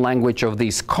compare the language of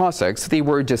these Cossacks. They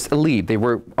were just elite, they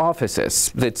were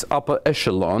officers, that's upper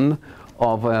echelon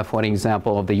of, for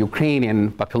example, of the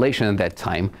Ukrainian population at that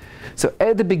time. So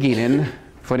at the beginning,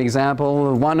 for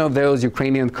example, one of those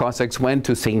Ukrainian Cossacks went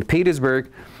to St. Petersburg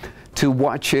to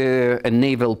watch a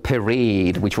naval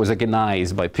parade, which was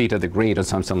organized by Peter the Great or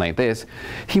something like this.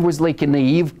 He was like a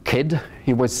naive kid.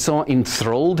 He was so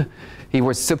enthralled. He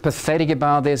was so pathetic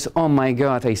about this. Oh my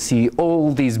God, I see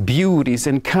all these beauties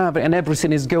and cover and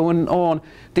everything is going on.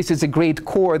 This is a great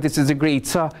court, this is a great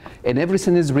Tsar. And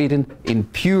everything is written in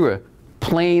pure,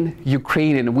 plain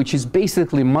Ukrainian, which is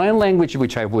basically my language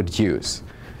which I would use.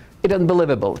 It's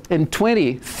unbelievable. And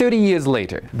 20, 30 years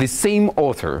later, the same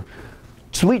author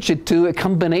switched it to a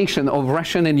combination of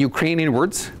Russian and Ukrainian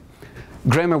words.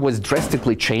 Grammar was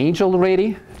drastically changed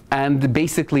already, and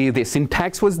basically the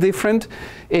syntax was different,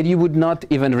 and you would not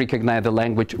even recognize the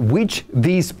language which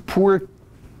this poor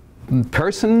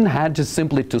person had just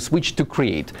simply to switch to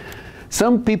create.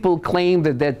 Some people claim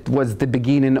that that was the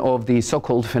beginning of the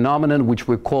so-called phenomenon which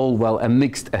we call, a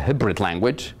hybrid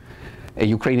language, a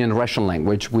Ukrainian-Russian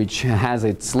language, which has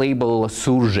its label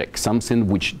Surzhyk, something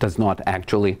which does not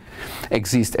actually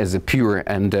exist as a pure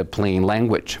and plain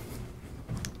language.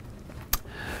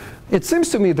 It seems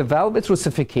to me the velvet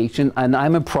Russification, and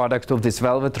I'm a product of this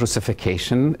velvet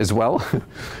Russification as well,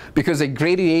 because I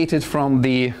graduated from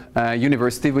the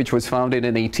university which was founded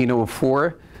in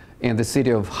 1804 in the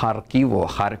city of Kharkiv or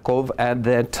Kharkov at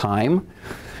that time.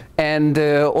 And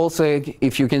also,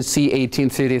 if you can see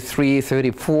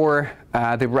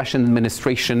 1833-34, the Russian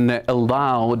administration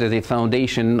allowed the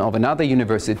foundation of another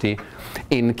university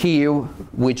in Kyiv,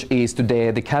 which is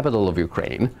today the capital of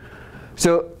Ukraine.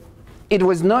 So it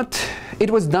was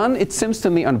done, it seems to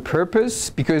me, on purpose,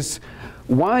 because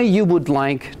why you would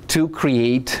like to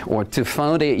create or to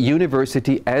found a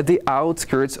university at the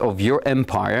outskirts of your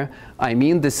empire, I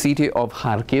mean the city of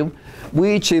Kharkiv,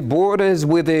 which borders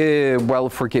with, well,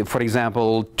 for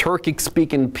example,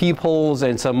 Turkic-speaking peoples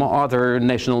and some other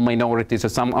national minorities or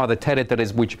some other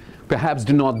territories which perhaps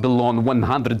do not belong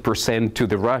 100% to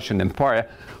the Russian Empire.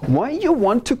 Why you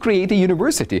want to create a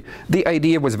university? The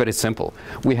idea was very simple.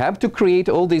 We have to create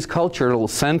all these cultural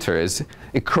centers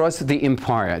across the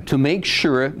empire to make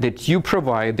sure that you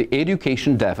provide the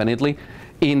education definitely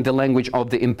in the language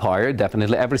of the empire.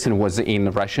 Definitely everything was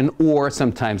in Russian or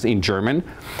sometimes in German.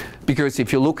 Because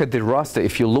if you look at the roster,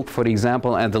 if you look, for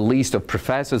example, at the list of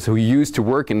professors who used to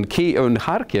work in Kyiv and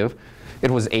Kharkiv, it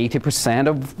was 80%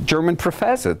 of German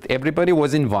professors. Everybody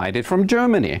was invited from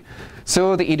Germany.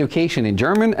 So the education in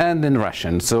German and in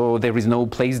Russian. So there is no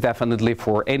place definitely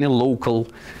for any local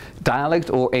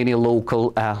dialect or any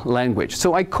local language.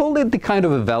 So I call it the kind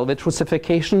of a velvet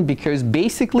Russification because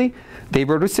basically they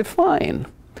were Russifying.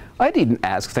 I didn't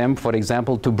ask them, for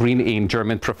example, to bring in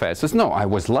German professors. No, I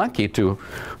was lucky to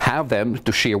have them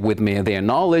to share with me their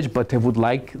knowledge, but I would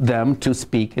like them to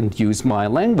speak and use my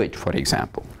language, for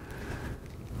example.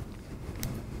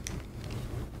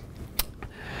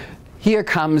 Here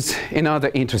comes another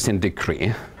interesting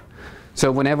decree.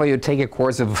 So whenever you take a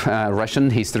course of Russian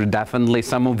history, definitely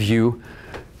some of you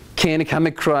can come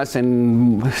across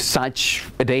in such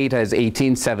a date as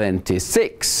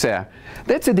 1876.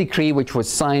 That's a decree which was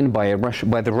signed by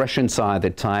the Russian Tsar at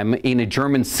the time in a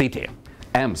German city,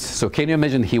 Ems. So can you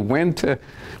imagine, he went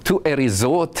to a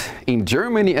resort in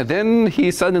Germany and then he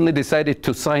suddenly decided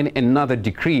to sign another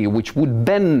decree which would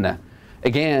ban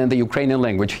again the Ukrainian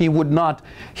language. He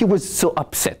was so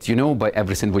upset, you know, by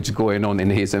everything which is going on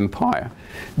in his empire.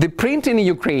 The printing in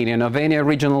Ukrainian of any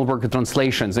original work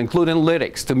translations, including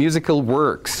lyrics to musical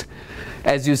works,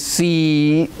 as you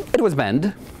see, it was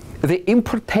banned. The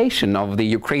importation of the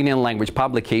Ukrainian language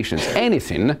publications,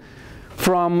 anything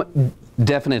from,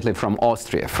 definitely from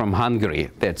Austria, from Hungary,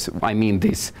 that's, I mean,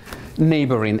 this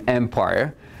neighboring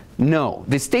empire. No.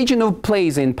 The staging of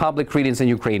plays in public readings in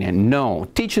Ukrainian? No.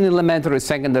 Teaching elementary,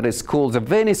 secondary schools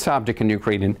of any subject in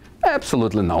Ukrainian?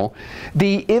 Absolutely no.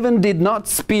 They even did not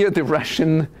spare the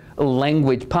Russian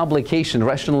language publication,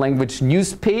 Russian language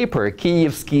newspaper,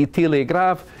 Kievsky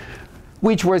Telegraph,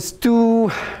 which was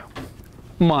too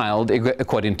mild,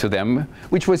 according to them,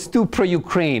 which was too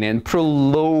pro-Ukrainian,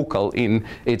 pro-local in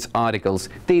its articles.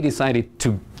 They decided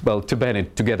to, well, to ban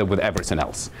it together with everything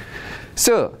else.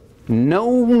 So,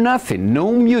 no nothing,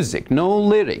 no music, no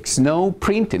lyrics, no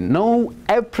printing, no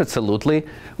absolutely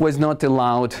was not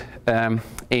allowed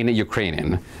in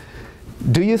Ukrainian.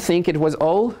 Do you think it was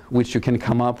all which you can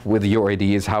come up with your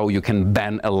ideas how you can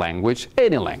ban a language,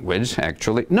 any language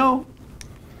actually? No.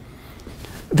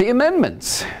 The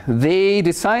amendments, they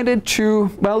decided to,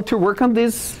 well, to work on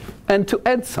this and to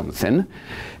add something.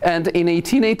 And in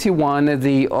 1881,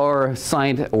 they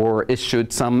signed or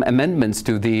issued some amendments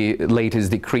to the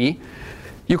latest decree.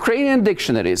 Ukrainian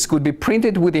dictionaries could be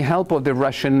printed with the help of the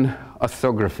Russian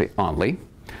orthography only.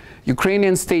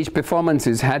 Ukrainian stage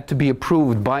performances had to be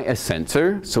approved by a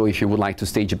censor. So if you would like to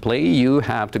stage a play, you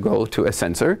have to go to a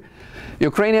censor.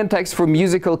 Ukrainian text for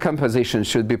musical compositions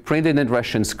should be printed in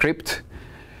Russian script.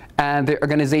 And the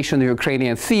organization of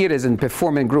Ukrainian theaters and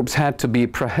performing groups had to be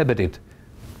prohibited.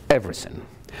 Everything.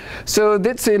 So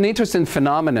that's an interesting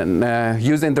phenomenon,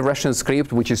 using the Russian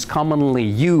script, which is commonly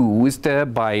used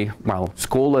by, well,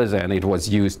 scholars, and it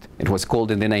was called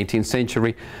in the 19th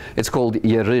century, it's called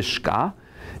Yerishka.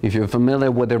 If you're familiar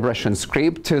with the Russian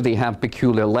script, they have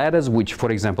peculiar letters, which,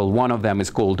 for example, one of them is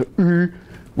called U,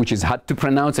 which is hard to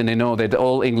pronounce, and I know that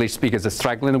all English speakers are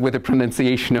struggling with the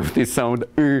pronunciation of this sound,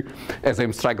 as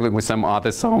I'm struggling with some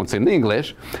other sounds in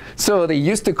English. So they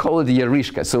used to call it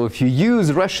Yerishka. So if you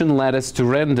use Russian letters to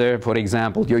render, for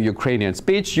example, your Ukrainian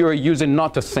speech, you're using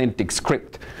not authentic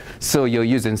script. So you're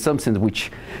using something which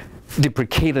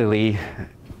deprecatingly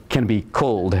can be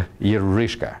called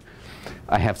Yerishka.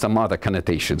 I have some other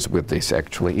connotations with this,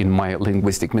 actually, in my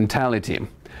linguistic mentality.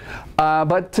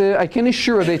 But I can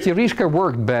assure that Yarishka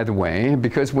worked that way,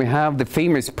 because we have the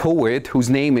famous poet whose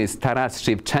name is Taras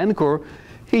Shevchenko.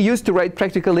 He used to write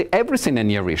practically everything in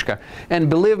Yarishka. And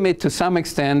believe me, to some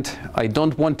extent, I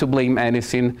don't want to blame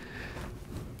anything.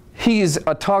 His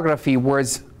orthography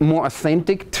was more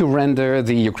authentic to render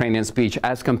the Ukrainian speech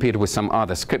as compared with some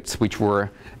other scripts which were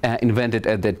invented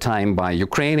at that time by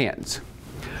Ukrainians.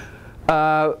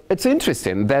 It's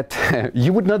interesting that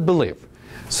you would not believe.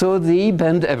 So they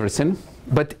banned everything,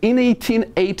 but in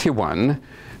 1881,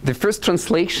 the first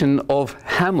translation of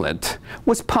Hamlet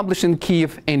was published in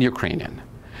Kiev in Ukrainian.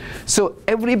 So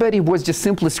everybody was just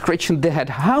simply scratching their head.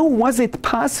 How was it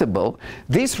possible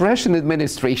this Russian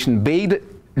administration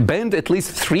banned at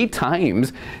least 3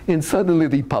 times and suddenly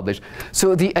they published?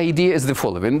 So the idea is the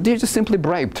following. They just simply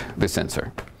bribed the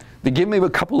censor. They gave me a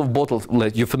couple of bottles,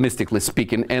 euphemistically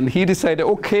speaking, and he decided,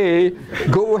 okay,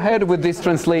 go ahead with this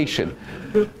translation.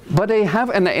 But I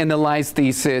have analyzed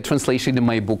this translation in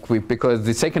my book, because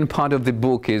the second part of the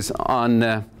book is on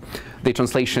the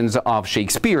translations of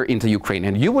Shakespeare into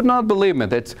Ukrainian. You would not believe me,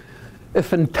 that's a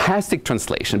fantastic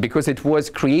translation, because it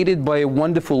was created by a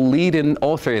wonderful leading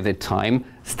author at the time,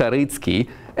 Staritsky,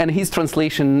 and his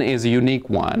translation is a unique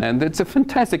one, and it's a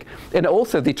fantastic, and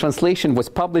also the translation was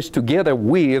published together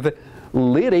with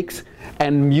lyrics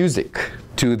and music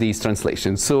to these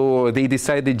translations. So they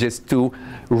decided just to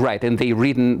write, and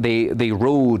they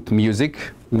wrote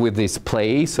music with this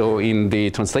play. So in the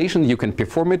translation, you can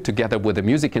perform it together with the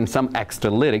music and some extra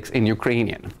lyrics in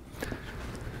Ukrainian.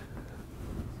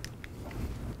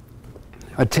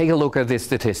 Take a look at this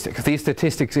statistic. These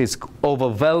statistics is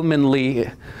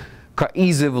overwhelmingly,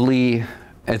 cohesively,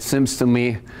 it seems to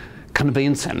me,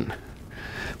 convincing.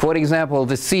 For example,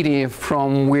 the city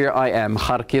from where I am,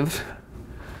 Kharkiv,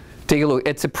 take a look.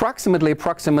 It's approximately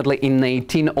in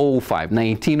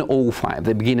 1905,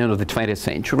 the beginning of the 20th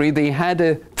century, they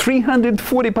had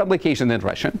 340 publications in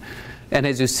Russian. And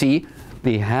as you see,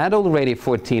 they had already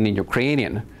 14 in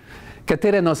Ukrainian.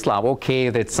 Katerinoslav, okay,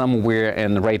 that's somewhere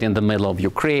right in the middle of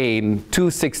Ukraine,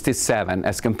 267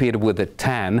 as compared with the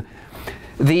 10.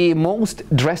 The most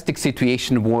drastic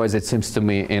situation was, it seems to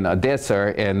me, in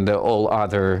Odessa and all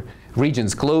other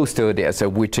regions close to Odessa,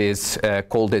 which is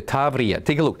called the Tavria.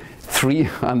 Take a look,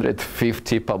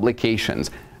 350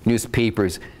 publications,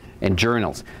 newspapers and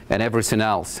journals and everything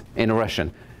else in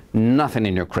Russian, nothing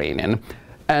in Ukrainian.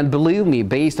 And believe me,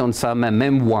 based on some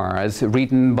memoirs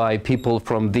written by people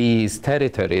from these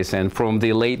territories and from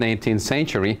the late 19th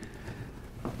century,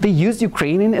 they used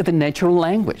Ukrainian as a natural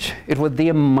language. It was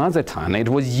their mother tongue. It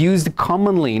was used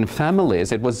commonly in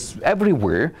families. It was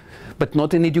everywhere, but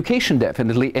not in education,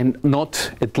 definitely, and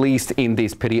not at least in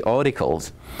these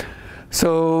periodicals.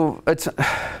 So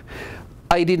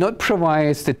I did not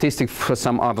provide statistics for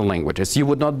some other languages. You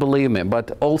would not believe me,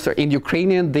 but also in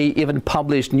Ukrainian, they even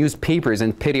published newspapers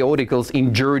and periodicals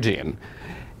in Georgian,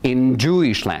 in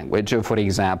Jewish language, for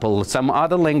example. Some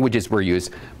other languages were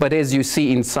used, but as you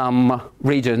see in some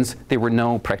regions, there were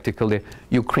no practically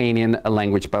Ukrainian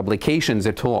language publications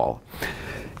at all.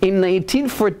 In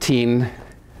 1914,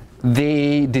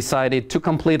 they decided to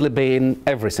completely ban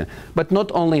everything, but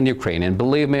not only in Ukrainian,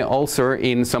 believe me, also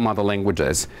in some other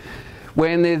languages.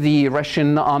 When the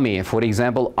Russian army, for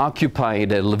example, occupied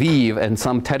Lviv and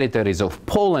some territories of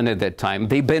Poland at that time,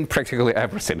 they banned practically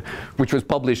everything, which was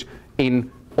published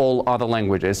in all other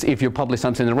languages. If you publish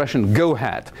something in Russian, go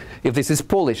ahead. If this is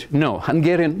Polish, no.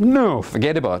 Hungarian, no.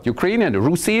 Forget about it. Ukrainian,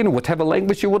 Russian, whatever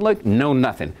language you would like, no,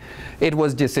 nothing. It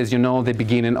was just, as you know, the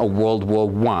beginning of World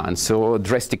War I, so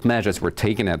drastic measures were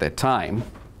taken at that time.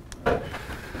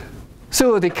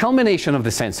 So the culmination of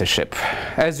the censorship,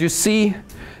 as you see,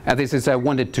 and this is I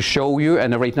wanted to show you,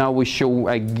 and right now I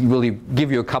will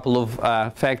give you a couple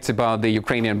of facts about the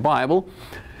Ukrainian Bible.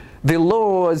 The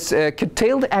laws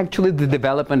curtailed actually the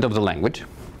development of the language.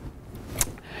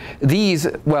 These,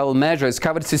 measures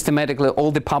covered systematically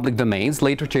all the public domains,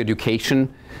 literature,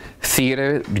 education,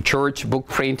 theater, the church, book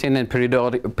printing, and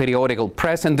periodical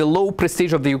press, and the low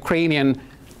prestige of the Ukrainian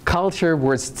culture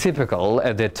was typical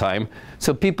at that time.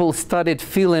 So people started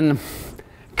feeling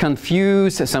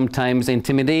confused, sometimes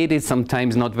intimidated,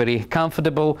 sometimes not very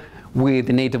comfortable with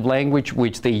the native language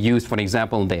which they used, for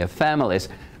example, in their families.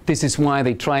 This is why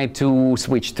they tried to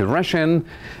switch to Russian,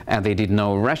 and they didn't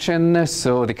know Russian,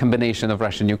 so the combination of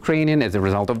Russian-Ukrainian, as a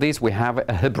result of this, we have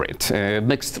a hybrid,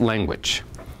 mixed language.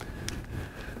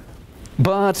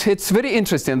 But it's very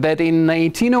interesting that in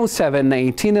 1907,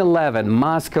 1911,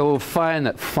 Moscow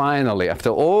finally, after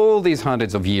all these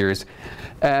hundreds of years,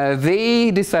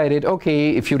 They decided,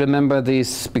 okay, if you remember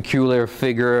this peculiar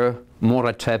figure,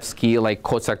 Moratchevsky, like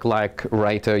Cossack-like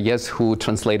writer, yes, who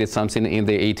translated something in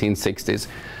the 1860s.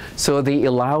 So they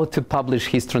allowed to publish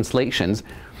his translations.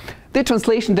 The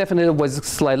translation definitely was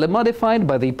slightly modified,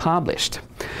 but they published.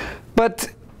 But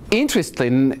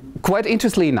quite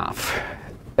interestingly enough,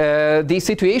 the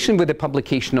situation with the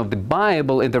publication of the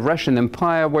Bible in the Russian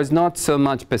Empire was not so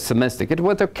much pessimistic. It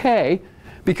was okay,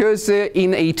 because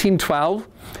in 1812,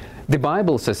 the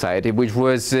Bible Society, which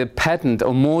was patented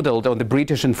or modeled on the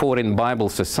British and Foreign Bible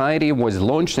Society, was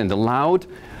launched and allowed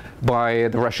by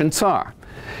the Russian Tsar.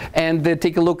 And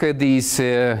take a look at these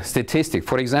statistics.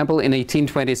 For example, in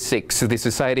 1826, the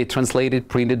society translated,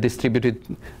 printed, distributed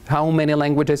how many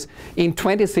languages? In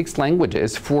 26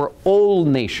 languages for all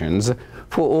nations,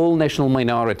 for all national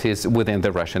minorities within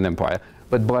the Russian Empire.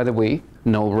 But by the way,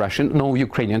 no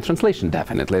Ukrainian translation,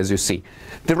 definitely, as you see.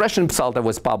 The Russian Psalter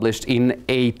was published in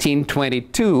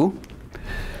 1822,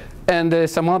 and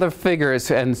some other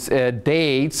figures and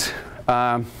dates,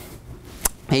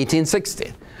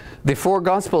 1860. The 4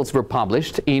 Gospels were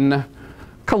published in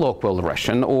colloquial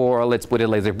Russian, or let's put it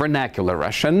like the vernacular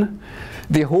Russian.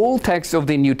 The whole text of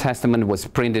the New Testament was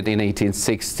printed in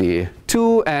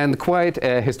 1862, and quite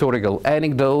a historical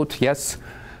anecdote, yes,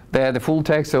 the full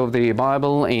text of the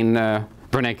Bible in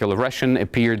vernacular Russian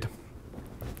appeared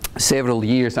several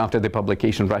years after the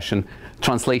publication Russian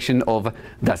translation of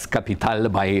Das Kapital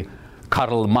by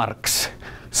Karl Marx.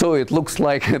 So it looks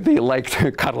like they liked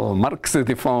Karl Marx,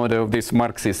 the founder of this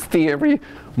Marxist theory,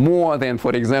 more than,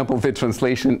 for example, the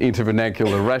translation into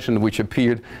vernacular Russian, which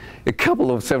appeared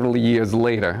several years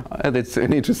later. That's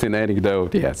an interesting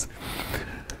anecdote, yes.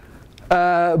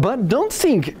 But don't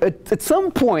think, at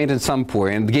some point,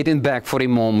 getting back for a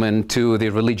moment to the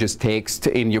religious text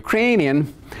in Ukrainian,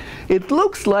 it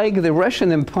looks like the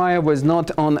Russian Empire was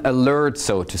not on alert,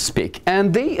 so to speak.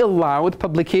 And they allowed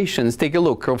publications, take a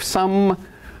look, of some,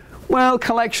 well,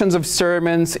 collections of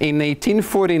sermons in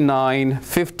 1849,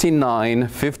 59,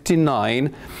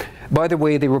 59. By the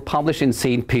way, they were published in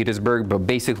St. Petersburg, but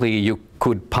basically you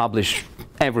could publish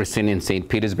everything in St.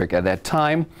 Petersburg at that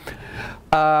time.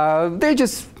 They're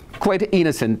just quite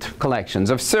innocent collections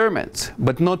of sermons,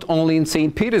 but not only in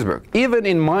St. Petersburg. Even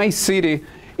in my city,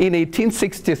 in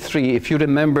 1863, if you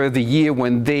remember the year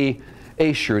when they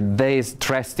issued this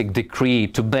drastic decree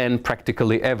to ban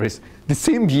practically everything, the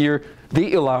same year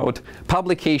they allowed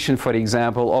publication, for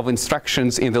example, of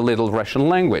instructions in the Little Russian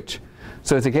language.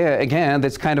 So it's again,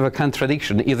 that's kind of a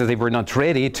contradiction. Either they were not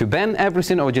ready to ban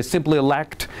everything, or just simply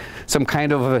lacked some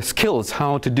kind of skills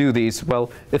how to do this, well,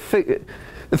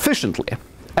 efficiently.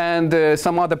 And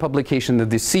some other publication that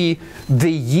they see,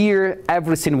 the year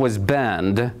everything was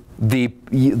banned,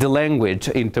 the language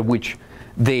into which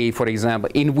they, for example,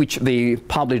 in which they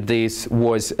published this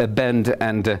was banned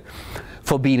and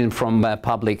forbidden from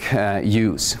public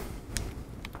use.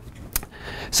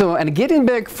 So, and getting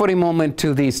back for a moment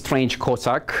to the strange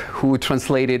Cossack who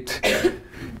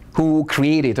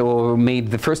created or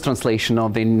made the first translation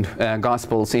of the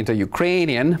Gospels into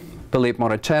Ukrainian, Palij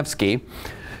Moratchevsky.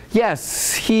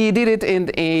 Yes, he did it in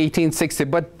 1860,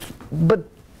 but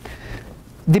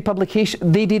the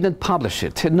publication, they didn't publish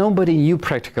it. Nobody knew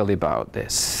practically about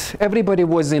this. Everybody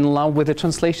was in love with the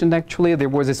translation, actually. There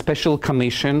was a special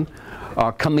committee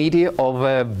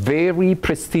of very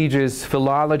prestigious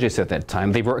philologists at that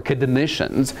time. They were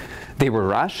academicians, they were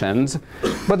Russians,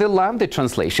 but they loved the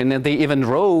translation, and they even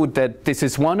wrote that this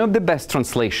is one of the best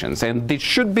translations, and it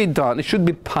should be done, it should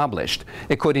be published,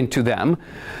 according to them.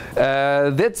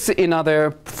 That's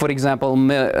another, for example,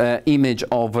 image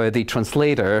of the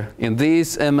translator. In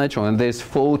this image, or in this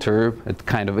photo,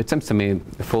 it seems to me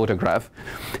a photograph,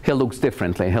 he looks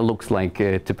differently. He looks like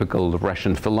a typical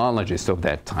Russian philologist of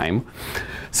that time.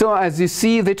 So as you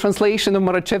see, the translation of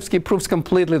Moratchevsky proves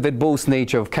completely that both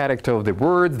nature of character of the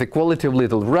word, the quality of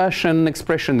Little Russian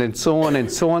expression, and so on,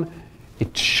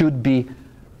 it should be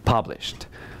published.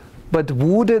 But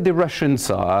would the Russian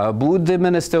Tsar, would the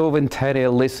Minister of Interior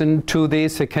listen to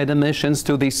these academicians,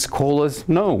 to these scholars?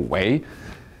 No way.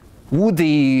 Would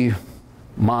they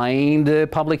mind the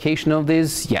publication of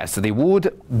this? Yes, they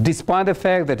would, despite the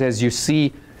fact that, as you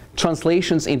see,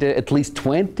 translations into at least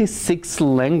 26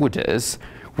 languages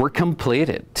were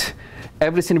completed.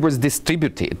 Everything was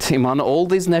distributed among all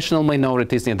these national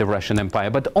minorities in the Russian Empire,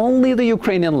 but only the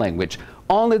Ukrainian language,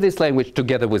 only this language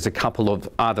together with a couple of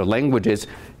other languages,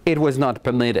 it was not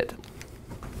permitted.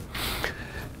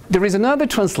 There is another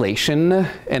translation,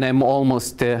 and I'm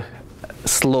almost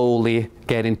slowly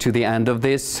getting to the end of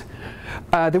this.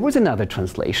 There was another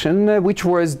translation which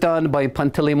was done by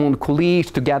Panteleimon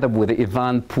Kulij together with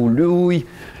Ivan Palij.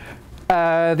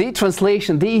 The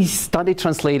translation, they started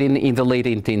translating in the late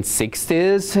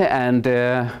 1860s,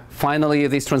 and finally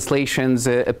these translations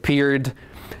appeared,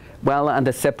 well,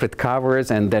 under separate covers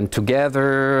and then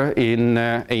together in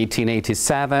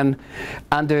 1887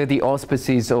 under the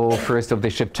auspices of first of the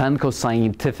Shevchenko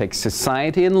Scientific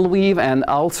Society in Lviv, and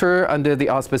also under the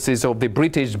auspices of the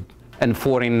British and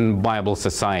Foreign Bible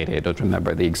Society. I don't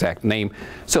remember the exact name.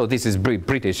 So this is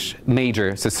British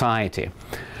Major Society.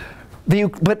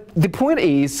 But the point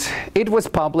is, it was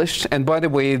published, and by the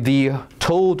way, the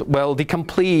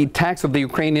complete text of the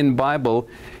Ukrainian Bible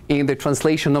in the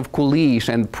translation of Kulish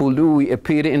and Palij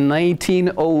appeared in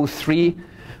 1903,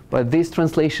 but this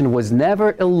translation was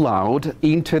never allowed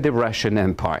into the Russian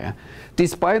Empire,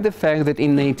 despite the fact that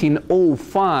in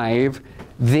 1905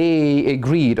 they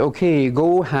agreed, okay,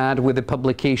 go ahead with the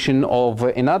publication of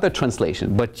another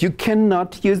translation, but you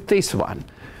cannot use this one.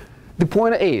 The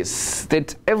point is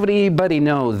that everybody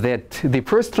knows that the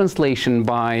first translation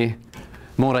by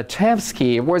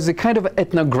Muratchevsky was a kind of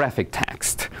ethnographic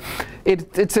text.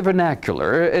 It's a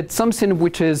vernacular. It's something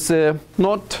which is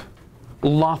not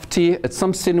lofty. It's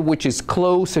something which is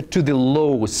closer to the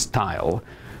low style.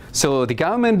 So the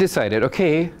government decided,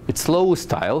 okay, it's low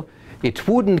style. It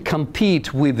wouldn't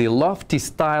compete with the lofty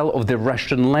style of the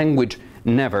Russian language,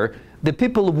 never. The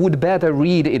people would better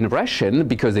read in Russian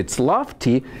because it's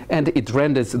lofty and it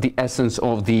renders the essence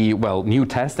of the, well, New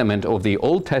Testament or the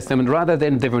Old Testament rather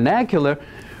than the vernacular,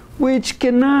 which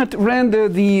cannot render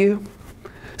the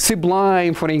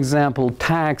sublime, for example,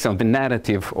 text of the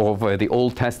narrative of the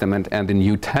Old Testament and the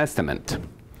New Testament.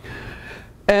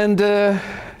 And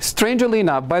strangely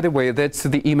enough, by the way, that's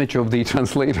the image of the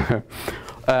translator,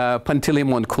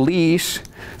 Panteleimon Kulish.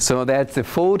 So that's the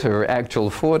photo, actual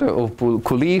photo of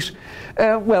Kulish.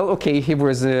 Well, okay, he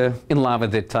was in love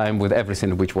at that time with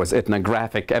everything which was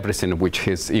ethnographic, everything which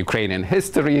is Ukrainian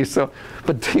history. So,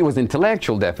 but he was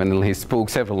intellectual, definitely. He spoke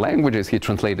several languages. He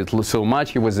translated so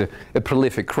much. He was a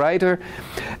prolific writer.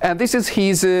 And this is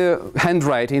his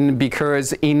handwriting,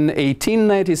 because in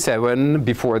 1897,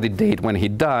 before the date when he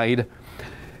died,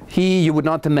 you would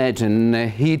not imagine,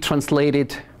 he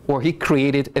translated or he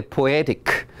created a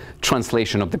poetic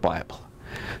translation of the Bible.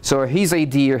 So his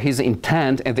idea, his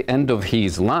intent at the end of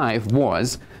his life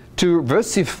was to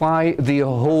versify the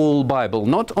whole Bible,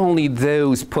 not only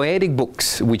those poetic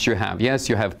books which you have. Yes,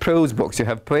 you have prose books, you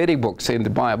have poetic books in the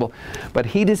Bible, but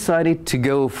he decided to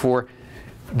go for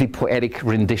the poetic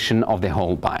rendition of the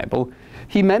whole Bible.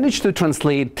 He managed to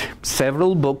translate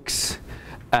several books,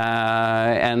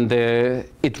 and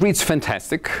it reads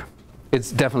fantastic. It's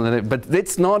definitely, but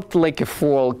it's not like a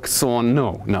folk song,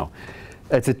 no.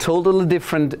 It's a totally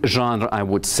different genre, I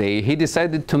would say. He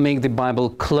decided to make the Bible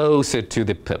closer to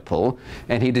the people,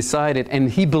 and he decided, and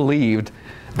he believed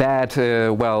that,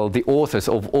 well, the authors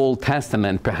of Old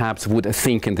Testament perhaps would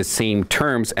think in the same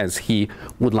terms as he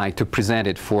would like to present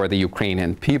it for the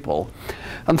Ukrainian people.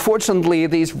 Unfortunately,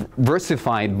 this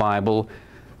versified Bible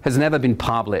has never been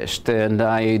published, and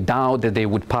I doubt that they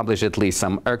would publish at least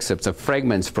some excerpts of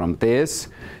fragments from this.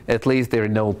 At least there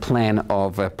is no plan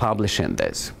of publishing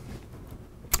this.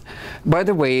 By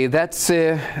the way, that's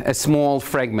a small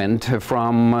fragment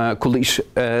from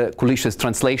Kulish's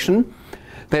translation.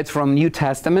 That's from New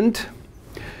Testament.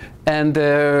 And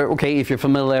okay, if you're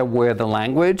familiar with the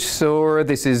language, so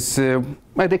this is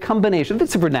the combination.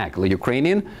 That's a vernacular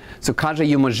Ukrainian. So каже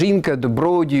йому жінка,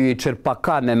 добродію,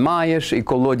 черпака не маєш, і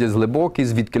колодязь глибокий,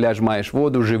 звідкиля ж маєш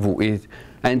воду живу,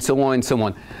 and so on and so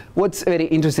on. What's very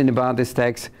interesting about this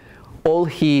text, all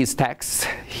his texts,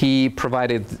 he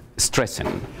provided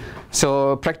stressing.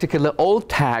 So practically all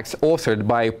texts authored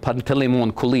by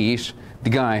Panteleimon Kulish, the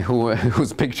guy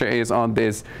whose picture is on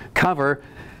this cover,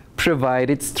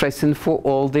 provided stressing for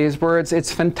all these words.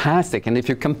 It's fantastic. And if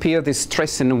you compare this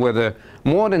stressing with the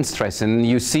modern stressing,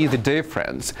 you see the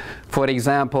difference. For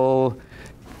example,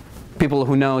 people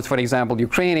who knows, for example,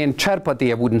 Ukrainian, черпати,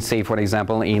 I wouldn't say, for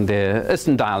example, in the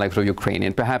Eastern dialect of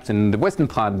Ukrainian. Perhaps in the Western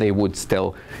part they would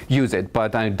still use it,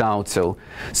 but I doubt so.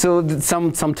 So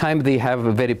sometimes they have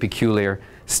a very peculiar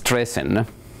stressing.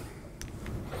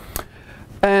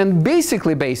 And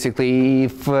basically,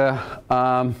 if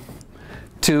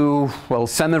to, well,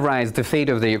 summarize the fate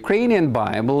of the Ukrainian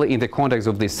Bible in the context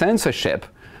of the censorship.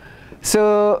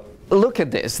 So look at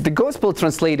this. The gospel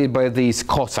translated by this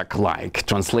Cossack-like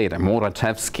translator,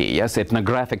 Muratchevsky, yes,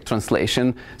 ethnographic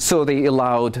translation. So they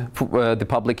allowed the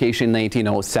publication in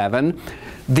 1907.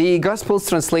 The gospels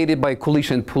translated by Kulish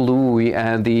and Palij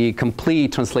and the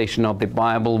complete translation of the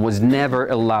Bible was never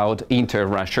allowed into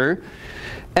Russia.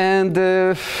 And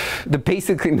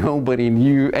basically nobody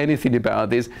knew anything about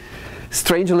this.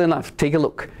 Strangely enough, take a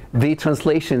look. The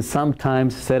translation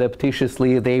sometimes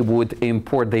surreptitiously they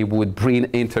would bring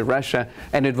into Russia,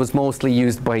 and it was mostly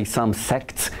used by some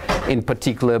sects, in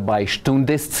particular by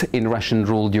Stundists in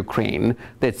Russian-ruled Ukraine.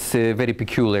 That's a very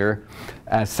peculiar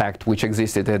sect which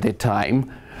existed at the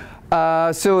time.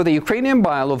 So the Ukrainian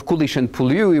Bible of Kulish and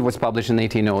Palij was published in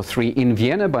 1803 in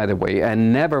Vienna, by the way,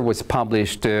 and never was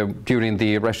published during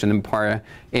the Russian Empire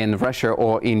in Russia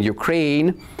or in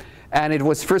Ukraine. And it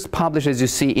was first published, as you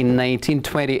see, in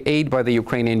 1928 by the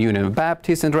Ukrainian Union of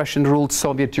Baptists in Russian-ruled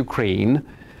Soviet Ukraine.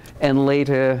 And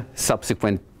later,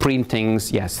 subsequent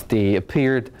printings, yes, they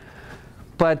appeared.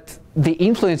 But the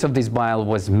influence of this Bible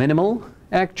was minimal,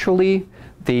 actually.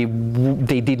 They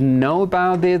didn't know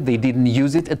about it. They didn't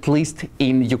use it, at least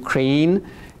in Ukraine,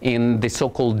 in the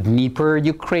so-called Dnieper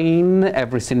Ukraine.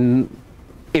 Everything,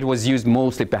 it was used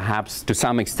mostly, perhaps, to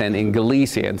some extent in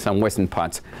Galicia and some western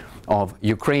parts of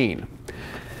Ukraine.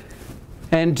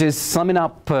 And just summing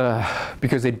up,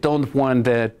 because I don't want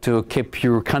to keep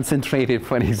you concentrated,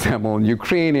 for example, on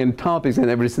Ukrainian topics and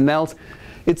everything else,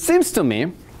 it seems to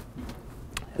me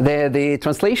that the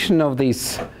translation of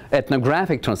this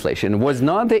ethnographic translation was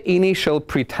not the initial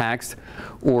pretext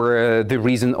or the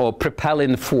reason or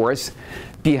propelling force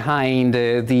behind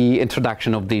the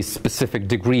introduction of this specific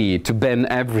degree to ban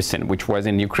everything which was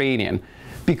in Ukrainian.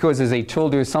 Because, as I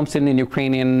told you, something in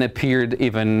Ukrainian appeared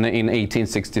even in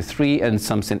 1863 and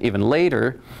something even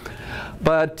later.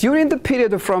 But during the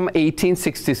period from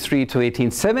 1863 to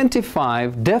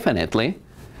 1875, definitely,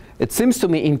 it seems to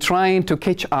me in trying to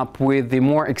catch up with the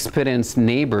more experienced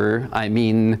neighbor, I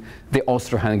mean the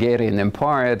Austro-Hungarian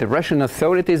Empire, the Russian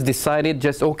authorities decided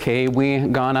just, okay, we're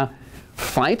gonna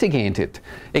fight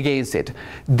against it.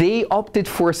 They opted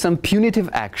for some punitive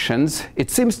actions.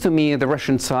 It seems to me the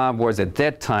Russian Tsar was at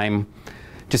that time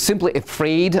just simply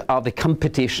afraid of the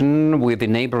competition with the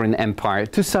neighboring empire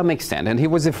to some extent. And he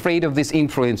was afraid of these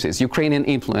influences, Ukrainian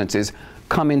influences,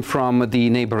 coming from the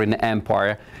neighboring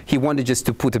empire. He wanted just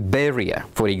to put a barrier,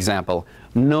 for example.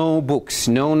 No books,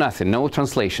 no nothing, no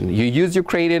translation. You use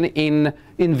Ukrainian in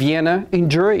Vienna,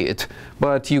 enjoy it,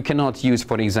 but you cannot use,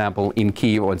 for example, in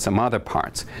Kiev or in some other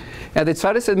parts. And the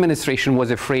Tsarist administration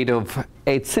was afraid of,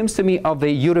 it seems to me, of the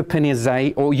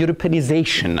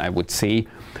Europeanization, I would say,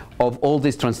 of all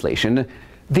this translation.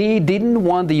 They didn't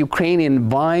want the Ukrainian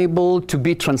Bible to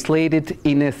be translated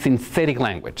in a synthetic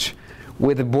language,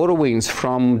 with the borrowings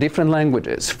from different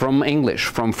languages, from English,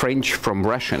 from French, from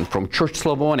Russian, from Church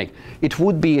Slavonic. It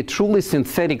would be a truly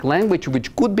synthetic language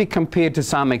which could be compared to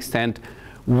some extent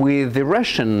with the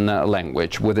Russian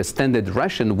language, with the standard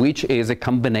Russian, which is a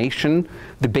combination,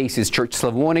 the base is Church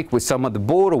Slavonic, with some of the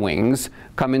borrowings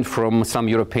coming from some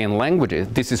European languages.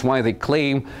 This is why they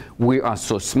claim we are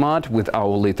so smart with our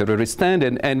literary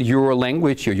standard, and your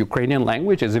language, your Ukrainian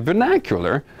language, is a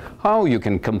vernacular. How you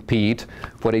can compete,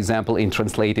 for example, in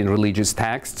translating religious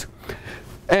texts.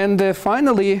 And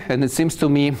finally, and it seems to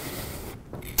me,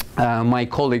 my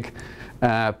colleague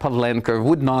Pavlenko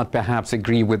would not perhaps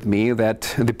agree with me that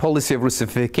the policy of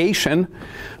Russification,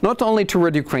 not only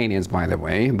toward Ukrainians, by the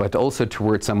way, but also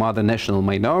toward some other national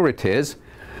minorities,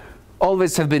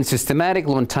 always have been systematic,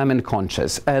 long time, and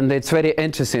conscious. And it's very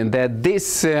interesting that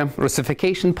this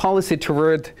Russification policy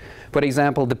toward, for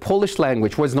example, the Polish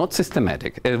language was not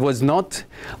systematic. It was not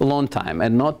long time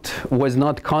and was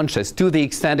not conscious to the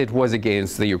extent it was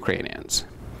against the Ukrainians.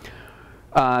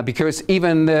 Because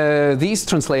even these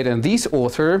translator and this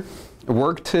author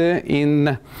worked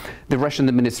in the Russian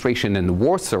administration in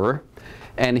Warsaw,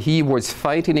 and he was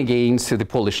fighting against the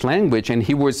Polish language, and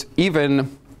he was even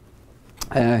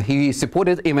he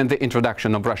supported even the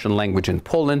introduction of Russian language in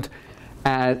Poland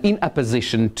in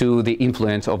opposition to the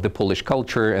influence of the Polish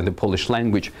culture and the Polish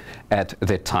language at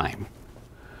that time.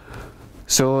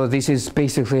 So this is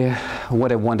basically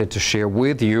what I wanted to share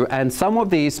with you, and some of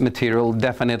this material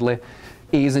definitely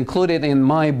is included in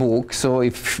my book. So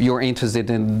if you're interested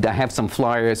in, I have some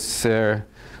flyers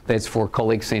that's for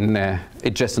colleagues in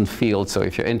adjacent fields. So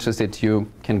if you're interested, you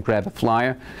can grab a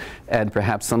flyer, and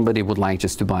perhaps somebody would like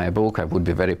just to buy a book. I would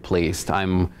be very pleased.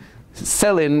 I'm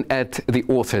selling at the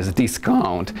author's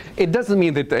discount. It doesn't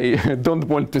mean that I don't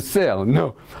want to sell.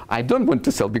 No, I don't want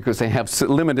to sell because I have a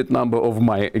limited number of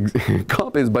my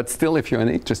copies, but still, if you're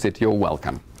interested, you're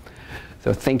welcome.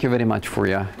 So thank you very much for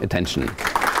your attention.